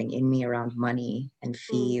something in me around money and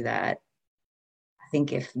fee that I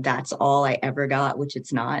think if that's all I ever got, which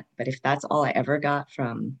it's not, but if that's all I ever got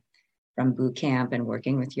from boot camp and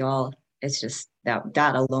working with y'all, it's just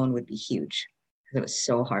that alone would be huge because it was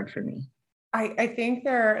so hard for me. I think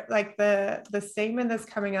they're like the statement that's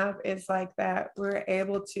coming up is like that we're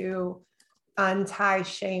able to untie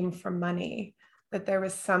shame from money, that there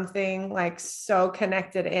was something like so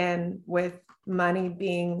connected in with money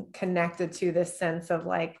being connected to this sense of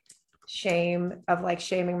like shame, of like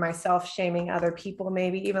shaming myself, shaming other people,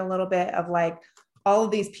 maybe even a little bit of like all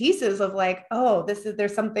of these pieces of like,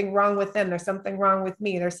 there's something wrong with them. There's something wrong with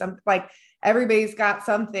me. There's some like everybody's got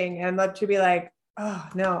something, and love to be like, oh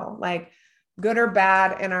no, like good or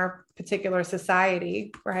bad in our particular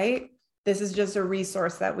society, right? This is just a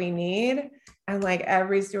resource that we need. And like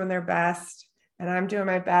everybody's doing their best and I'm doing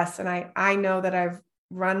my best. And I know that I've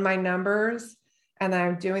run my numbers and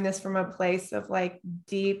I'm doing this from a place of like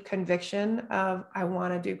deep conviction of, I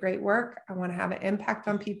want to do great work. I want to have an impact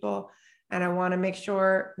on people. And I want to make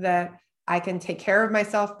sure that I can take care of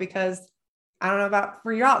myself, because I don't know about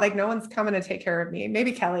for y'all, like no one's coming to take care of me.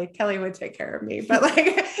 Maybe Kelly would take care of me, but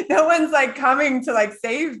like no one's like coming to like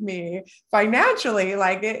save me financially.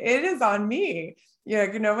 Like it is on me.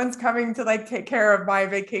 No one's coming to like take care of my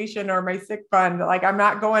vacation or my sick fund. Like I'm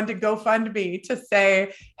not going to GoFundMe to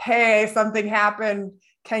say, hey, something happened.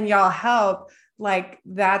 Can y'all help? Like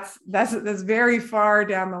that's very far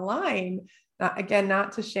down the line. Again,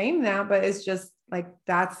 not to shame that, but it's just like,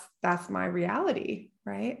 that's my reality.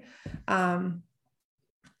 Right.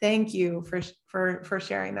 Thank you for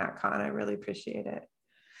sharing that, Con. I really appreciate it.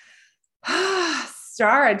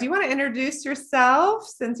 Stara, do you want to introduce yourself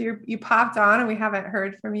since you popped on and we haven't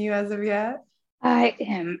heard from you as of yet? I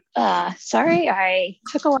am sorry, I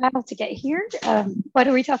took a while to get here. What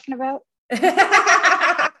are we talking about?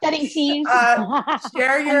 Setting teams.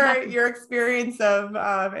 Share your experience of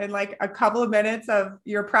in like a couple of minutes of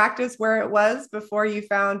your practice, where it was before you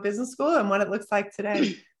found business school and what it looks like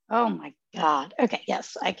today. Oh my God. Okay.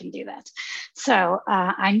 Yes, I can do that. So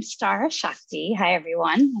I'm Stara Shakti. Hi,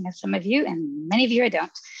 everyone. I know some of you and many of you I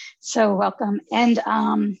don't. So welcome. And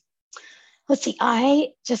let's see,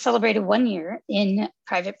 I just celebrated 1 year in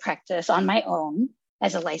private practice on my own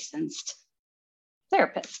as a licensed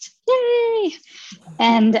therapist. Yay!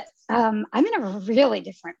 And I'm in a really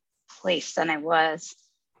different place than I was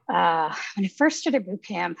when I first started boot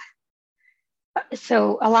camp.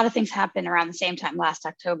 So a lot of things happened around the same time last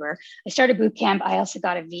October. I started boot camp. I also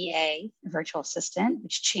got a VA, a virtual assistant,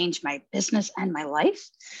 which changed my business and my life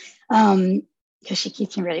because she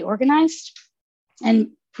keeps me really organized.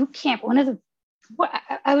 And boot camp,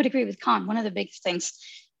 I would agree with Con, one of the biggest things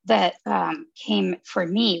that came for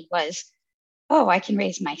me was, I can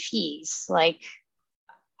raise my fees. Like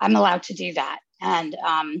I'm allowed to do that. And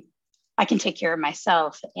I can take care of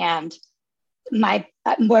myself. And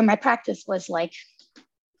where my practice was like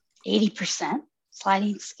 80%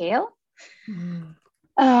 sliding scale.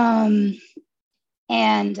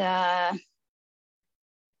 And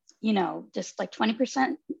you know, just like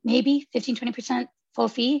 20%, maybe 15-20% full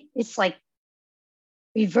fee. It's like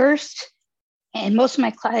reversed. And most of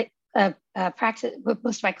my practice,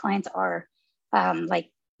 most of my clients are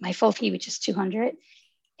like my full fee, which is 200.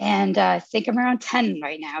 And I think I'm around 10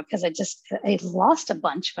 right now because I lost a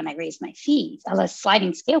bunch when I raised my fees. I was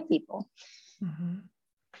sliding scale people.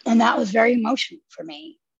 And that was very emotional for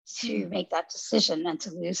me to make that decision and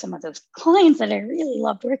to lose some of those clients that I really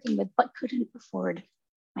loved working with, but couldn't afford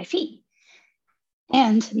my fee.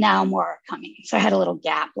 And now more are coming. So I had a little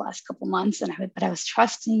gap last couple months, but I was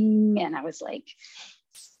trusting, and I was like,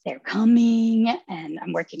 they're coming, and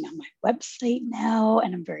I'm working on my website now,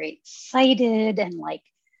 and I'm very excited and like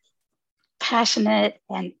passionate,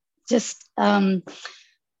 and just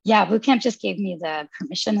bootcamp just gave me the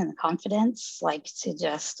permission and the confidence, like to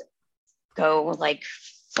just go like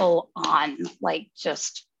full on, like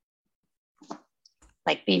just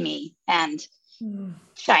like be me and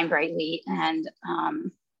shine brightly. And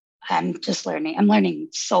I'm learning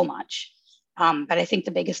so much. But I think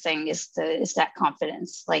the biggest thing is that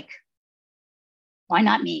confidence. Like, why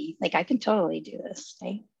not me? Like, I can totally do this,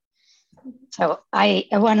 right? So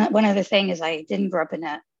one other thing is I didn't grow up in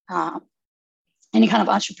any kind of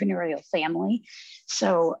entrepreneurial family.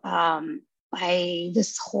 So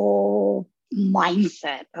this whole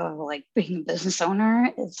mindset of like being a business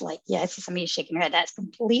owner is like, yeah, I see some of you shaking your head. That was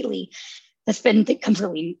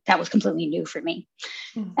completely new for me.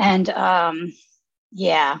 And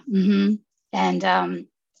and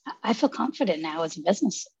I feel confident now as a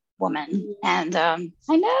business woman, and I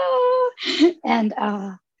know, and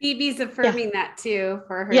Phoebe's affirming that too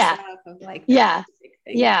for herself. Of like, so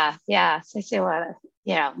I see a lot of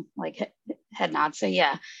like head nods. So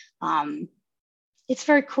it's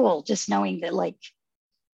very cool just knowing that like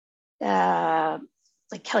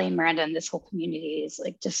Kelly and Miranda and this whole community is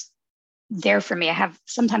like just there for me.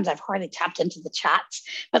 Sometimes I've hardly tapped into the chats,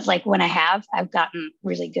 but like when I've gotten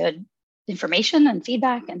really good information and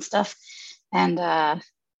feedback and stuff. And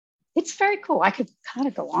it's very cool. I could kind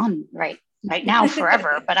of go on right now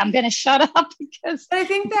forever, but I'm going to shut up because I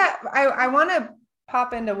think that I want to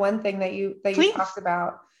pop into one thing that you talked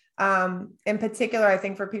about. In particular, I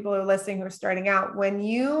think for people who are listening, who are starting out, when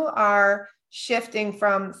you are shifting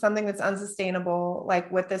from something that's unsustainable, like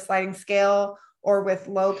with the sliding scale or with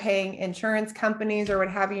low paying insurance companies or what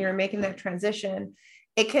have you, you're making that transition,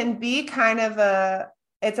 it can be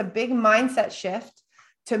it's a big mindset shift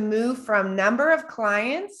to move from number of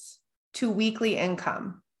clients to weekly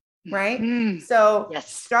income, right? So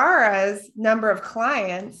Stara's number of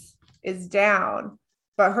clients is down,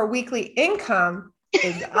 but her weekly income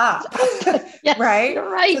is up, right?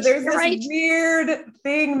 Right. So there's this weird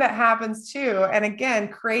thing that happens too. And again,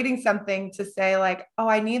 creating something to say like, oh,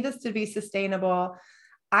 I need this to be sustainable.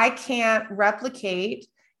 I can't replicate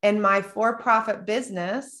in my for-profit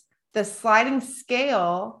business the sliding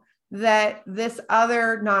scale that this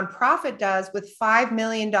other nonprofit does with $5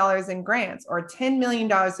 million in grants or $10 million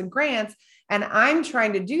in grants. And I'm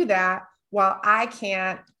trying to do that while I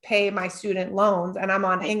can't pay my student loans and I'm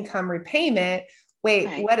on income repayment.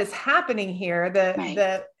 Wait, what is happening here?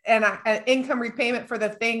 Income repayment for the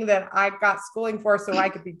thing that I got schooling for so I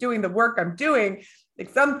could be doing the work I'm doing. Like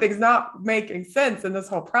something's not making sense in this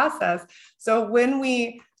whole process. So when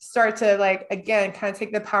we start to like, again, kind of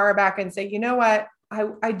take the power back and say, you know what,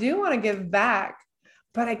 I do want to give back,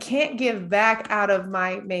 but I can't give back out of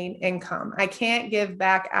my main income. I can't give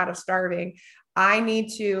back out of starving. I need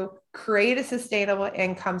to create a sustainable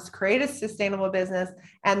income, create a sustainable business,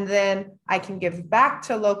 and then I can give back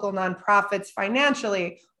to local nonprofits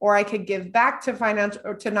financially, or I could give back to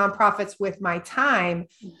nonprofits with my time,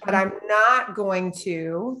 but I'm not going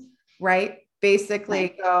to,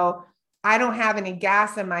 basically go, I don't have any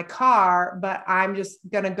gas in my car, but I'm just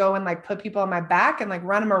going to go and like put people on my back and like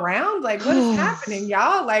run them around. Like what is happening,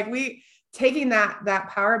 y'all? Like taking that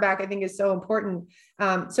power back, I think is so important.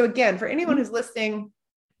 So again, for anyone who's listening,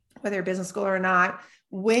 whether you're business school or not,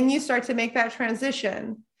 when you start to make that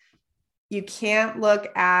transition, you can't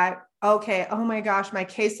look at, okay, oh my gosh, my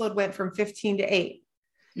caseload went from 15 to 8.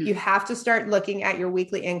 You have to start looking at your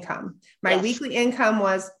weekly income. My weekly income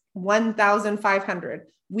was 1,500.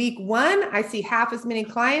 Week 1, I see half as many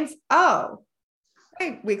clients. Oh,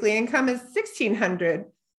 my weekly income is 1,600.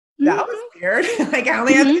 That was weird. Like I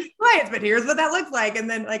only have 2 clients, but here's what that looks like. And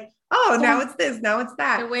then like, oh, now it's this, now it's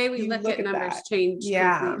that. The way we look at numbers change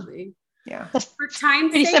completely. Yeah. That's for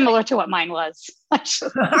time's pretty sake, similar to what mine was.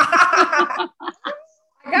 I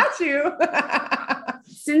got you.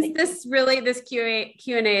 this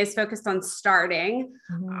Q&A is focused on starting.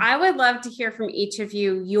 I would love to hear from each of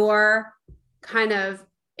you your kind of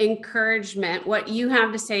encouragement, what you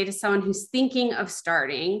have to say to someone who's thinking of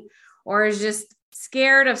starting or is just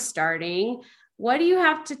scared of starting. What do you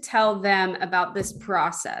have to tell them about this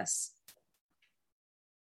process?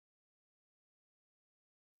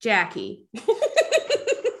 Jackie.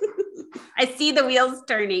 I see the wheels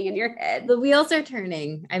turning in your head. The wheels are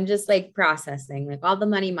turning. I'm just like processing, like all the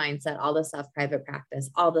money mindset, all the stuff, private practice,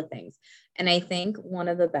 all the things. And I think one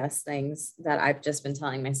of the best things that I've just been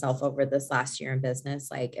telling myself over this last year in business,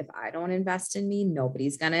 like if I don't invest in me,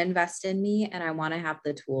 nobody's going to invest in me. And I want to have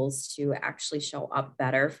the tools to actually show up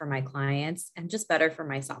better for my clients and just better for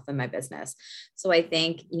myself and my business. So I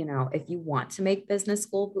think, you know, if you want to make business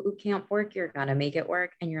school boot camp work, you're going to make it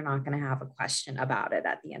work and you're not going to have a question about it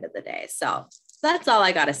at the end of the day. So that's all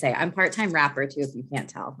I got to say. I'm part-time rapper too, if you can't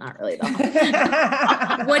tell. Not really though.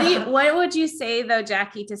 What would you say though,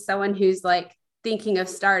 Jackie, to someone who's like thinking of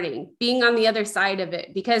starting, being on the other side of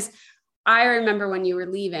it? Because I remember when you were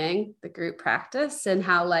leaving the group practice and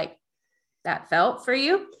how like that felt for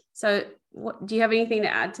you. So do you have anything to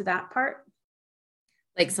add to that part?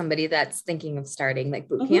 Like somebody that's thinking of starting like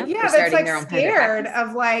boot camp, yeah, or starting that's their like own private scared practice.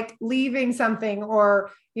 of like leaving something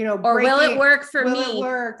or, you know, or will it work for me? Will it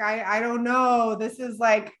work? I don't know. This is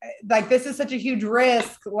like this is such a huge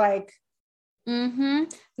risk. Like, no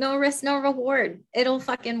risk, no reward. It'll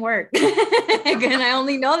fucking work. And I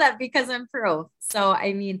only know that because I'm pro. So,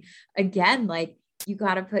 I mean, again, like you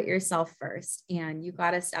got to put yourself first and you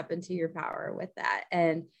got to step into your power with that.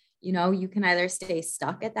 And you know, you can either stay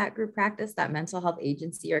stuck at that group practice, that mental health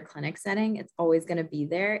agency or clinic setting. It's always going to be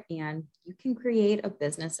there. And you can create a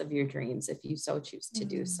business of your dreams if you so choose to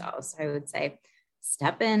do so. So I would say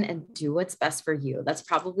step in and do what's best for you. That's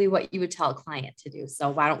probably what you would tell a client to do.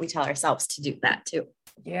 So why don't we tell ourselves to do that too?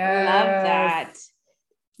 Yeah. Love that.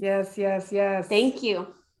 Yes, yes, yes. Thank you.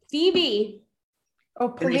 Phoebe. Oh,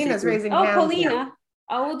 Polina's raising hands. hands. Oh, Polina. Yeah.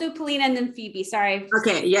 Oh, we'll do Polina and then Phoebe. Sorry.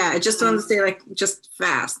 Okay. Yeah. I just want to say like just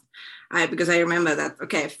fast. Because I remember that,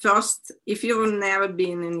 okay, first, if you've never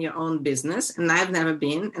been in your own business, and I've never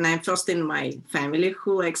been, and I'm first in my family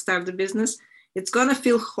who like start the business, it's going to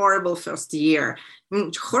feel horrible first year. I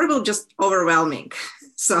mean, horrible, just overwhelming.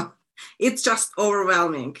 So it's just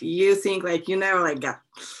overwhelming. You think like you never like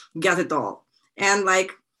get it all. And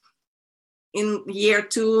like in year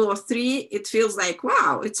 2 or 3, it feels like,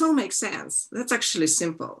 wow, it all makes sense. That's actually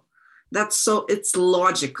simple. It's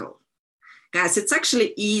logical. Guys, it's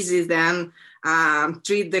actually easy then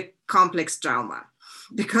treat the complex trauma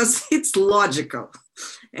because it's logical.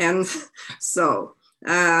 And so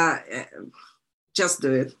just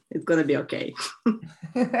do it. It's going to be okay.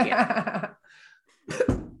 Yeah.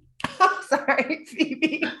 Sorry,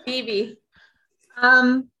 Phoebe.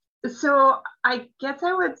 So I guess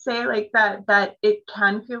I would say like that it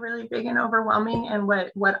can feel really big and overwhelming. And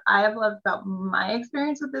what I have loved about my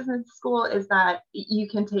experience with business school is that you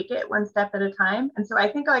can take it one step at a time. And so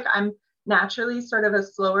I think like I'm naturally sort of a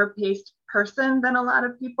slower paced person than a lot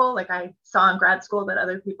of people. Like I saw in grad school that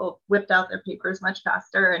other people whipped out their papers much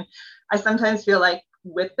faster. And I sometimes feel like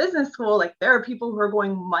with business school, like there are people who are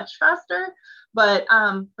going much faster, but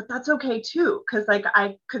that's okay too. Cause like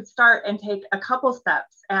I could start and take a couple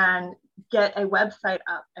steps and get a website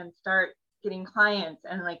up and start getting clients.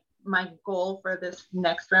 And like my goal for this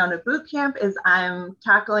next round of boot camp is I'm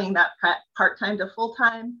tackling that part-time to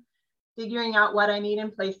full-time, figuring out what I need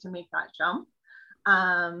in place to make that jump.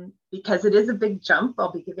 Because it is a big jump.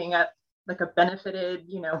 I'll be giving up like a benefited,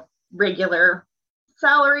 you know, regular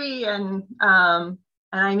salary and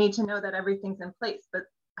I need to know that everything's in place, but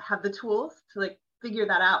I have the tools to like figure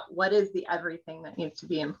that out. What is the everything that needs to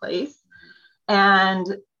be in place? And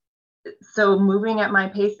so moving at my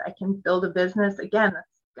pace, I can build a business again that's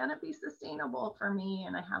gonna be sustainable for me.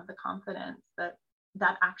 And I have the confidence that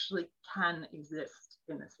that actually can exist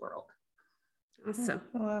in this world. Awesome.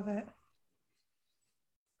 I love it.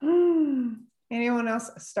 Anyone else?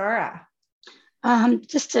 Stara.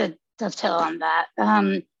 Just to dovetail on that,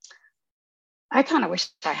 I kind of wish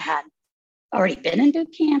I had already been in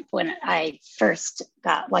boot camp when I first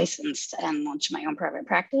got licensed and launched my own private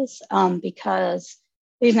practice. Because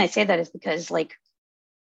the reason I say that is because like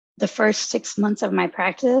the first 6 months of my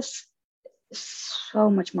practice is so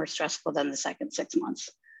much more stressful than the second 6 months.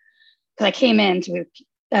 Because I came into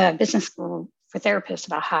business school for therapists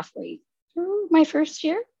about halfway through my first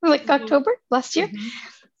year, like October last year.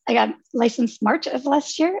 I got licensed March of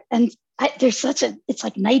last year, and it's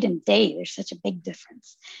like night and day. There's such a big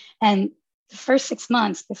difference. And the first 6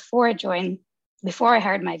 months before I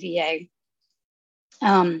hired my VA,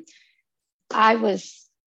 I was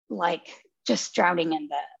like just drowning in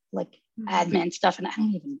the like admin stuff. And I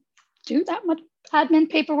don't even do that much admin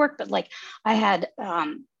paperwork, but like I had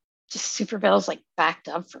just super bills like backed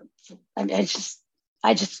up for I mean,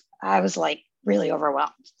 I was like really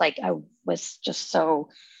overwhelmed. Like I was just so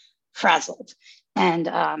frazzled and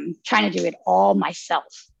trying to do it all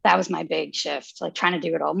myself. That was my big shift, like trying to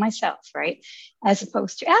do it all myself, right? As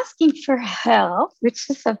opposed to asking for help, which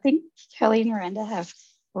is something Kelly and Miranda have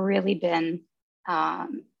really been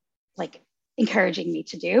like encouraging me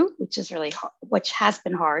to do, which is really hard, which has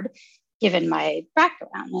been hard given my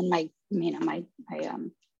background and my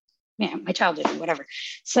childhood and whatever.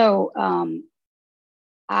 So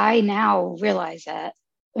I now realize that,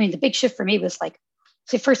 I mean, the big shift for me was like,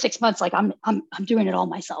 say first 6 months, like I'm doing it all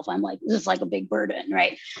myself. I'm like, this is like a big burden,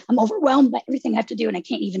 right? I'm overwhelmed by everything I have to do and I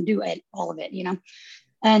can't even do it, all of it, you know?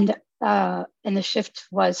 And the shift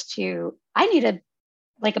was to, I need a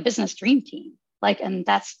business dream team. Like, and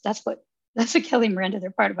that's what Kelly and Miranda, they're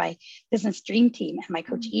part of my business dream team, and my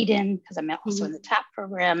coach Eden, because I'm also in the TAP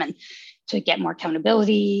program, and to get more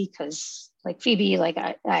accountability, because like Phoebe, like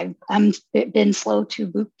I'm been slow to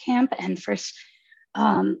boot camp, and the first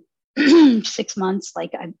 6 months,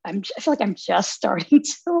 like I feel like I'm just starting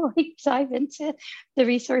to like dive into the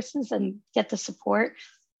resources and get the support,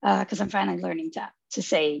 because I'm finally learning to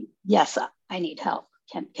say yes, I need help.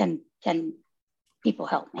 Can people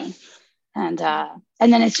help me? And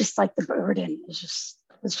then it's just like the burden was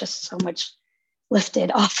just so much lifted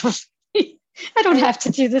off of me. I don't have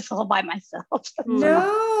to do this all by myself.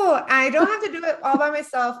 No, I don't have to do it all by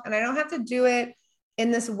myself, and I don't have to do it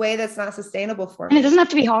in this way that's not sustainable for me. And it doesn't have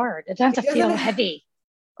to be hard. It doesn't have to feel heavy.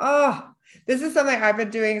 Oh, this is something I've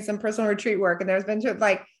been doing some personal retreat work, and there's been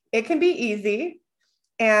like, it can be easy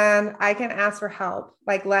and I can ask for help,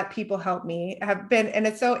 like let people help me. And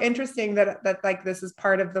it's so interesting that like this is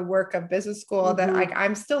part of the work of business school, that like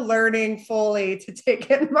I'm still learning fully to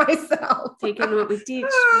take it myself. Take in what we teach.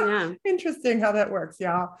 Yeah. Interesting how that works,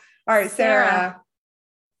 y'all. All right, Sarah.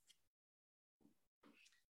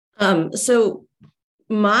 So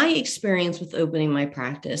my experience with opening my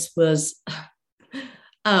practice was,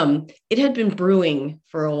 it had been brewing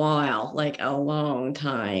for a while, like a long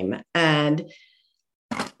time. And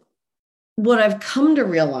what I've come to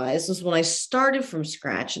realize is when I started from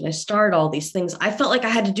scratch and I started all these things, I felt like I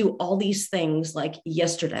had to do all these things like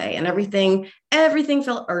yesterday, and everything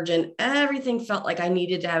felt urgent. Everything felt like I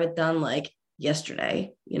needed to have it done like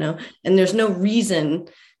yesterday, you know, and there's no reason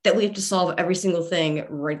that we have to solve every single thing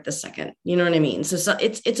right this second. You know what I mean? So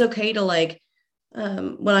it's okay to like,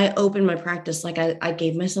 when I opened my practice, like I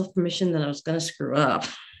gave myself permission that I was going to screw up.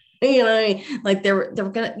 You know what I mean? Like they were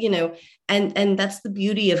gonna, you know, and that's the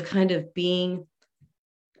beauty of kind of being,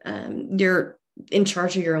 you're in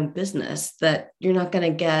charge of your own business, that you're not going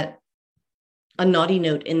to get a naughty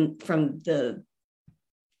note from the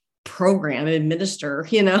program administrator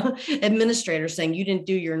saying you didn't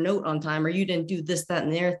do your note on time, or you didn't do this, that,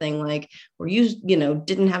 and the other thing, like, or you know,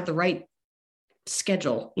 didn't have the right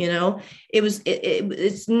schedule. You know,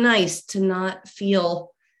 it's nice to not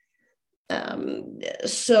feel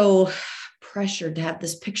so pressured to have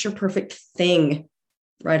this picture perfect thing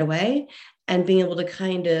right away, and being able to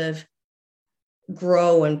kind of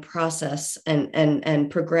grow and process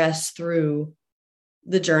and progress through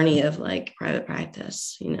the journey of like private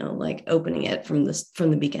practice, you know, like opening it from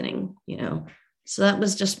the beginning, you know. So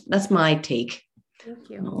that's my take. Thank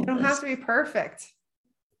you. You don't have to be perfect.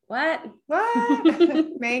 What?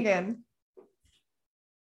 Megan.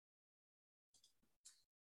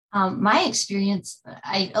 My experience,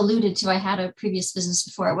 I alluded to, I had a previous business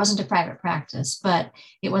before. It wasn't a private practice, but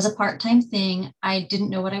it was a part-time thing. I didn't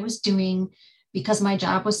know what I was doing because my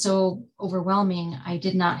job was so overwhelming. I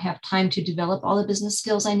did not have time to develop all the business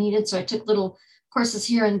skills I needed. So I took little courses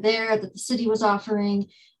here and there that the city was offering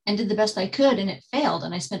and did the best I could, and it failed.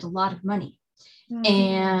 And I spent a lot of money.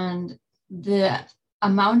 And the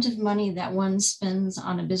amount of money that one spends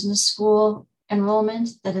on a business school enrollment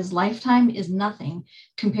that is lifetime is nothing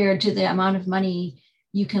compared to the amount of money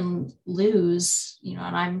you can lose, you know,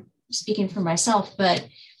 and I'm speaking for myself, but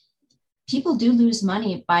people do lose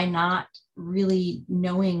money by not really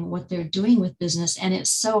knowing what they're doing with business. And it's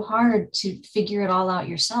so hard to figure it all out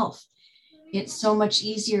yourself. It's so much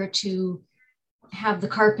easier to have the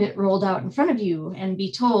carpet rolled out in front of you and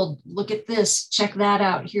be told, look at this, check that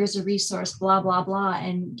out, here's a resource, blah, blah, blah,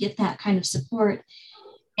 and get that kind of support.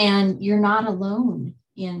 And you're not alone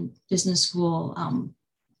in business school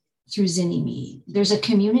through Zynnyme. There's a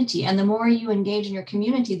community, and the more you engage in your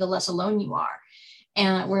community, the less alone you are.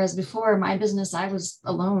 And whereas before my business, I was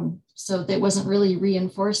alone. So that wasn't really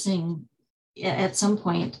reinforcing at some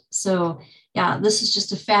point. So yeah, this is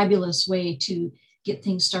just a fabulous way to get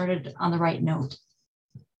things started on the right note.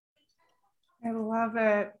 I love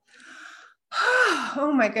it.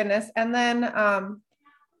 Oh my goodness. And then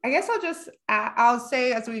I guess I'll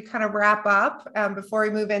say as we kind of wrap up, before we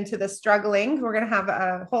move into the struggling, we're going to have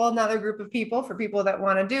a whole nother group of people for people that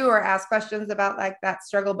want to do or ask questions about like that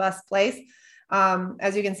struggle bus place.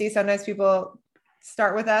 As you can see, sometimes people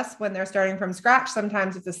start with us when they're starting from scratch.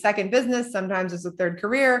 Sometimes it's a second business, sometimes it's a third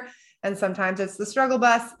career, and sometimes it's the struggle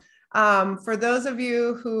bus. For those of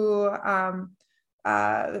you who,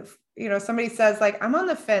 somebody says like, I'm on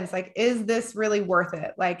the fence, like, is this really worth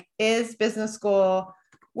it? Like, is business school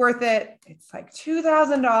worth it? It's like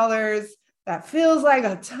 $2,000. That feels like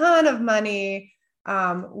a ton of money.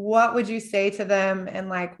 What would you say to them in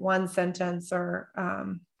like one sentence or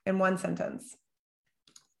in one sentence?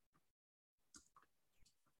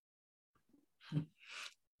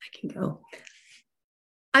 I can go.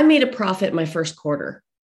 I made a profit my first quarter.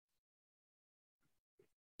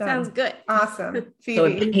 Sounds good. Awesome. Phoebe. So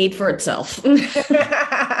it paid for itself.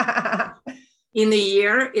 In a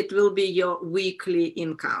year, it will be your weekly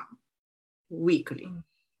income. Weekly.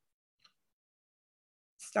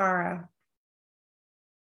 Stara.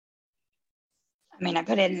 I mean, I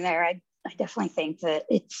put it in there. I definitely think that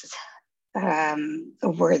it's a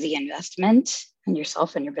worthy investment in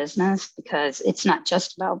yourself and your business, because it's not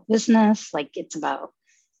just about business. Like, it's about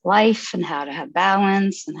life and how to have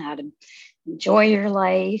balance and how to enjoy your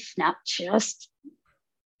life, not just,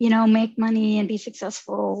 make money and be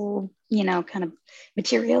successful, kind of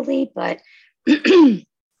materially, but Kelly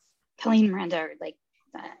and Miranda are like,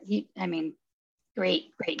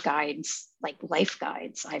 great guides, like life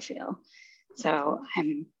guides, I feel. So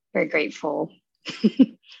I'm very grateful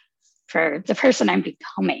for the person I'm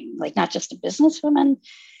becoming, like not just a businesswoman,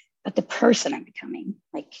 but the person I'm becoming.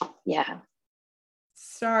 Like, yeah.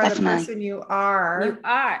 Stara, Definitely. the person you are. You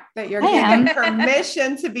are. That you're given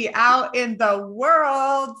permission to be out in the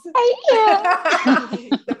world. I am.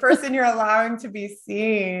 The person you're allowing to be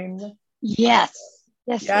seen. Yes.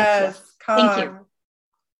 Yes. Thank you.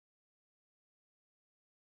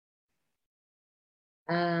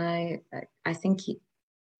 I think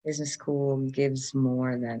business school gives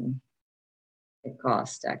more than it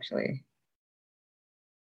costs, actually.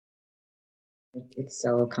 It's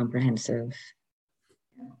so comprehensive.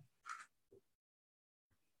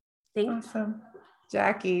 Awesome.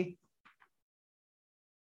 Jackie.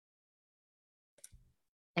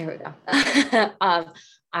 There we go.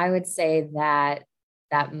 I would say that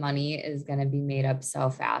money is going to be made up so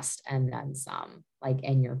fast and then some, like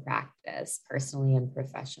in your practice, personally and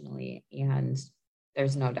professionally. And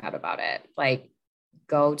there's no doubt about it. Like,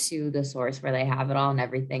 go to the source where they have it all and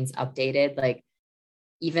everything's updated. Like,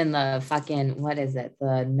 even the fucking, what is it?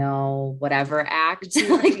 The no whatever act,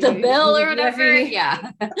 like the bill or whatever.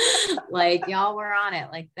 Yeah. Like, y'all were on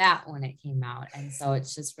it like that when it came out. And so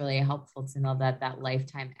it's just really helpful to know that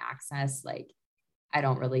lifetime access, like, I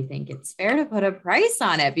don't really think it's fair to put a price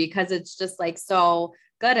on it, because it's just like so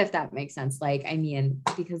good, if that makes sense. Like, I mean,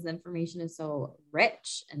 because the information is so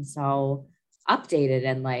rich and so updated,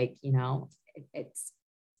 and like, it's,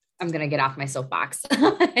 I'm going to get off my soapbox.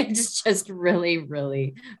 It's just really,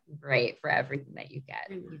 really great for everything that you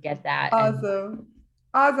get. You get that. Awesome.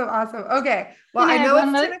 Awesome. Okay. Well, I know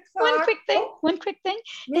it's 10 o'clock. One quick thing.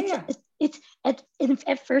 Yeah. It's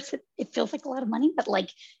at first it feels like a lot of money, but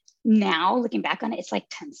like now looking back on it, it's like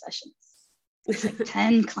 10 sessions. It's like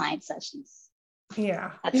 10 client sessions.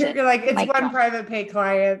 Yeah. You're like, it's one private pay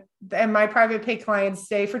client, and my private pay clients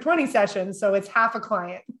stay for 20 sessions. So it's half a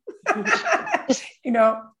client. It's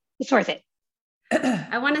worth it.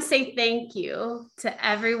 I want to say thank you to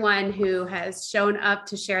everyone who has shown up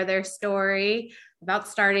to share their story about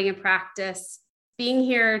starting a practice, being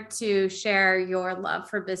here to share your love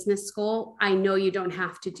for business school. I know you don't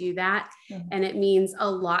have to do that. Mm-hmm. And it means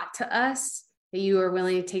a lot to us that you are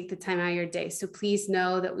willing to take the time out of your day. So please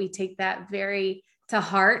know that we take that very to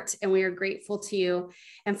heart, and we are grateful to you.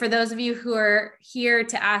 And for those of you who are here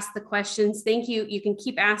to ask the questions, thank you. You can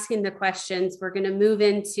keep asking the questions. We're going to move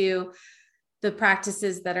into the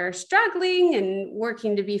practices that are struggling and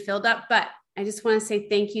working to be filled up. But I just want to say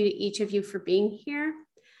thank you to each of you for being here.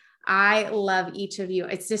 I love each of you.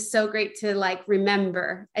 It's just so great to like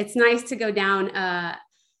remember. It's nice to go down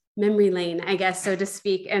memory lane, I guess, so to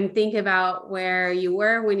speak, and think about where you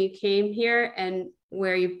were when you came here and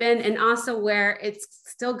where you've been, and also where it's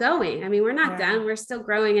still going. I mean, we're not done. We're still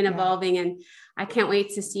growing and evolving. And I can't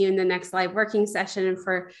wait to see you in the next live working session. And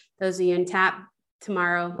for those of you in TAP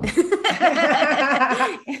tomorrow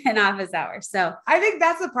in office hours. So I think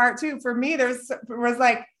that's the part too. For me, was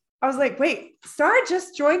like, I was like, wait, Star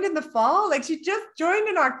just joined in the fall? Like she just joined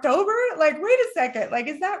in October? Like, wait a second. Like,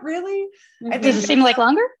 is that really? Does it seem like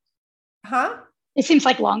longer? Huh? It seems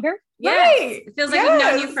like longer. Right. It feels like we've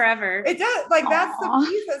known you forever. It does. Like that's the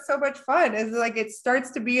piece that's so much fun is like it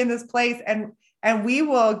starts to be in this place and we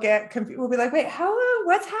will get confused. We'll be like, wait, how long?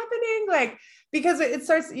 What's happening? Like, because it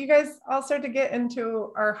starts, you guys all start to get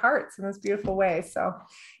into our hearts in this beautiful way. So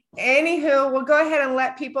anywho, we'll go ahead and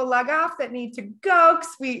let people log off that need to go.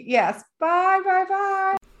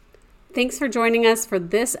 Bye. Thanks for joining us for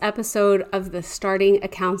this episode of the Starting a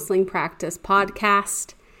Counseling Practice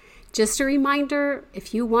podcast. Just a reminder,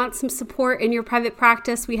 if you want some support in your private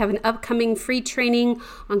practice, we have an upcoming free training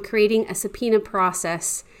on creating a subpoena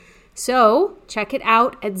process. So check it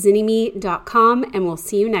out at zynnyme.com and we'll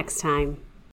see you next time.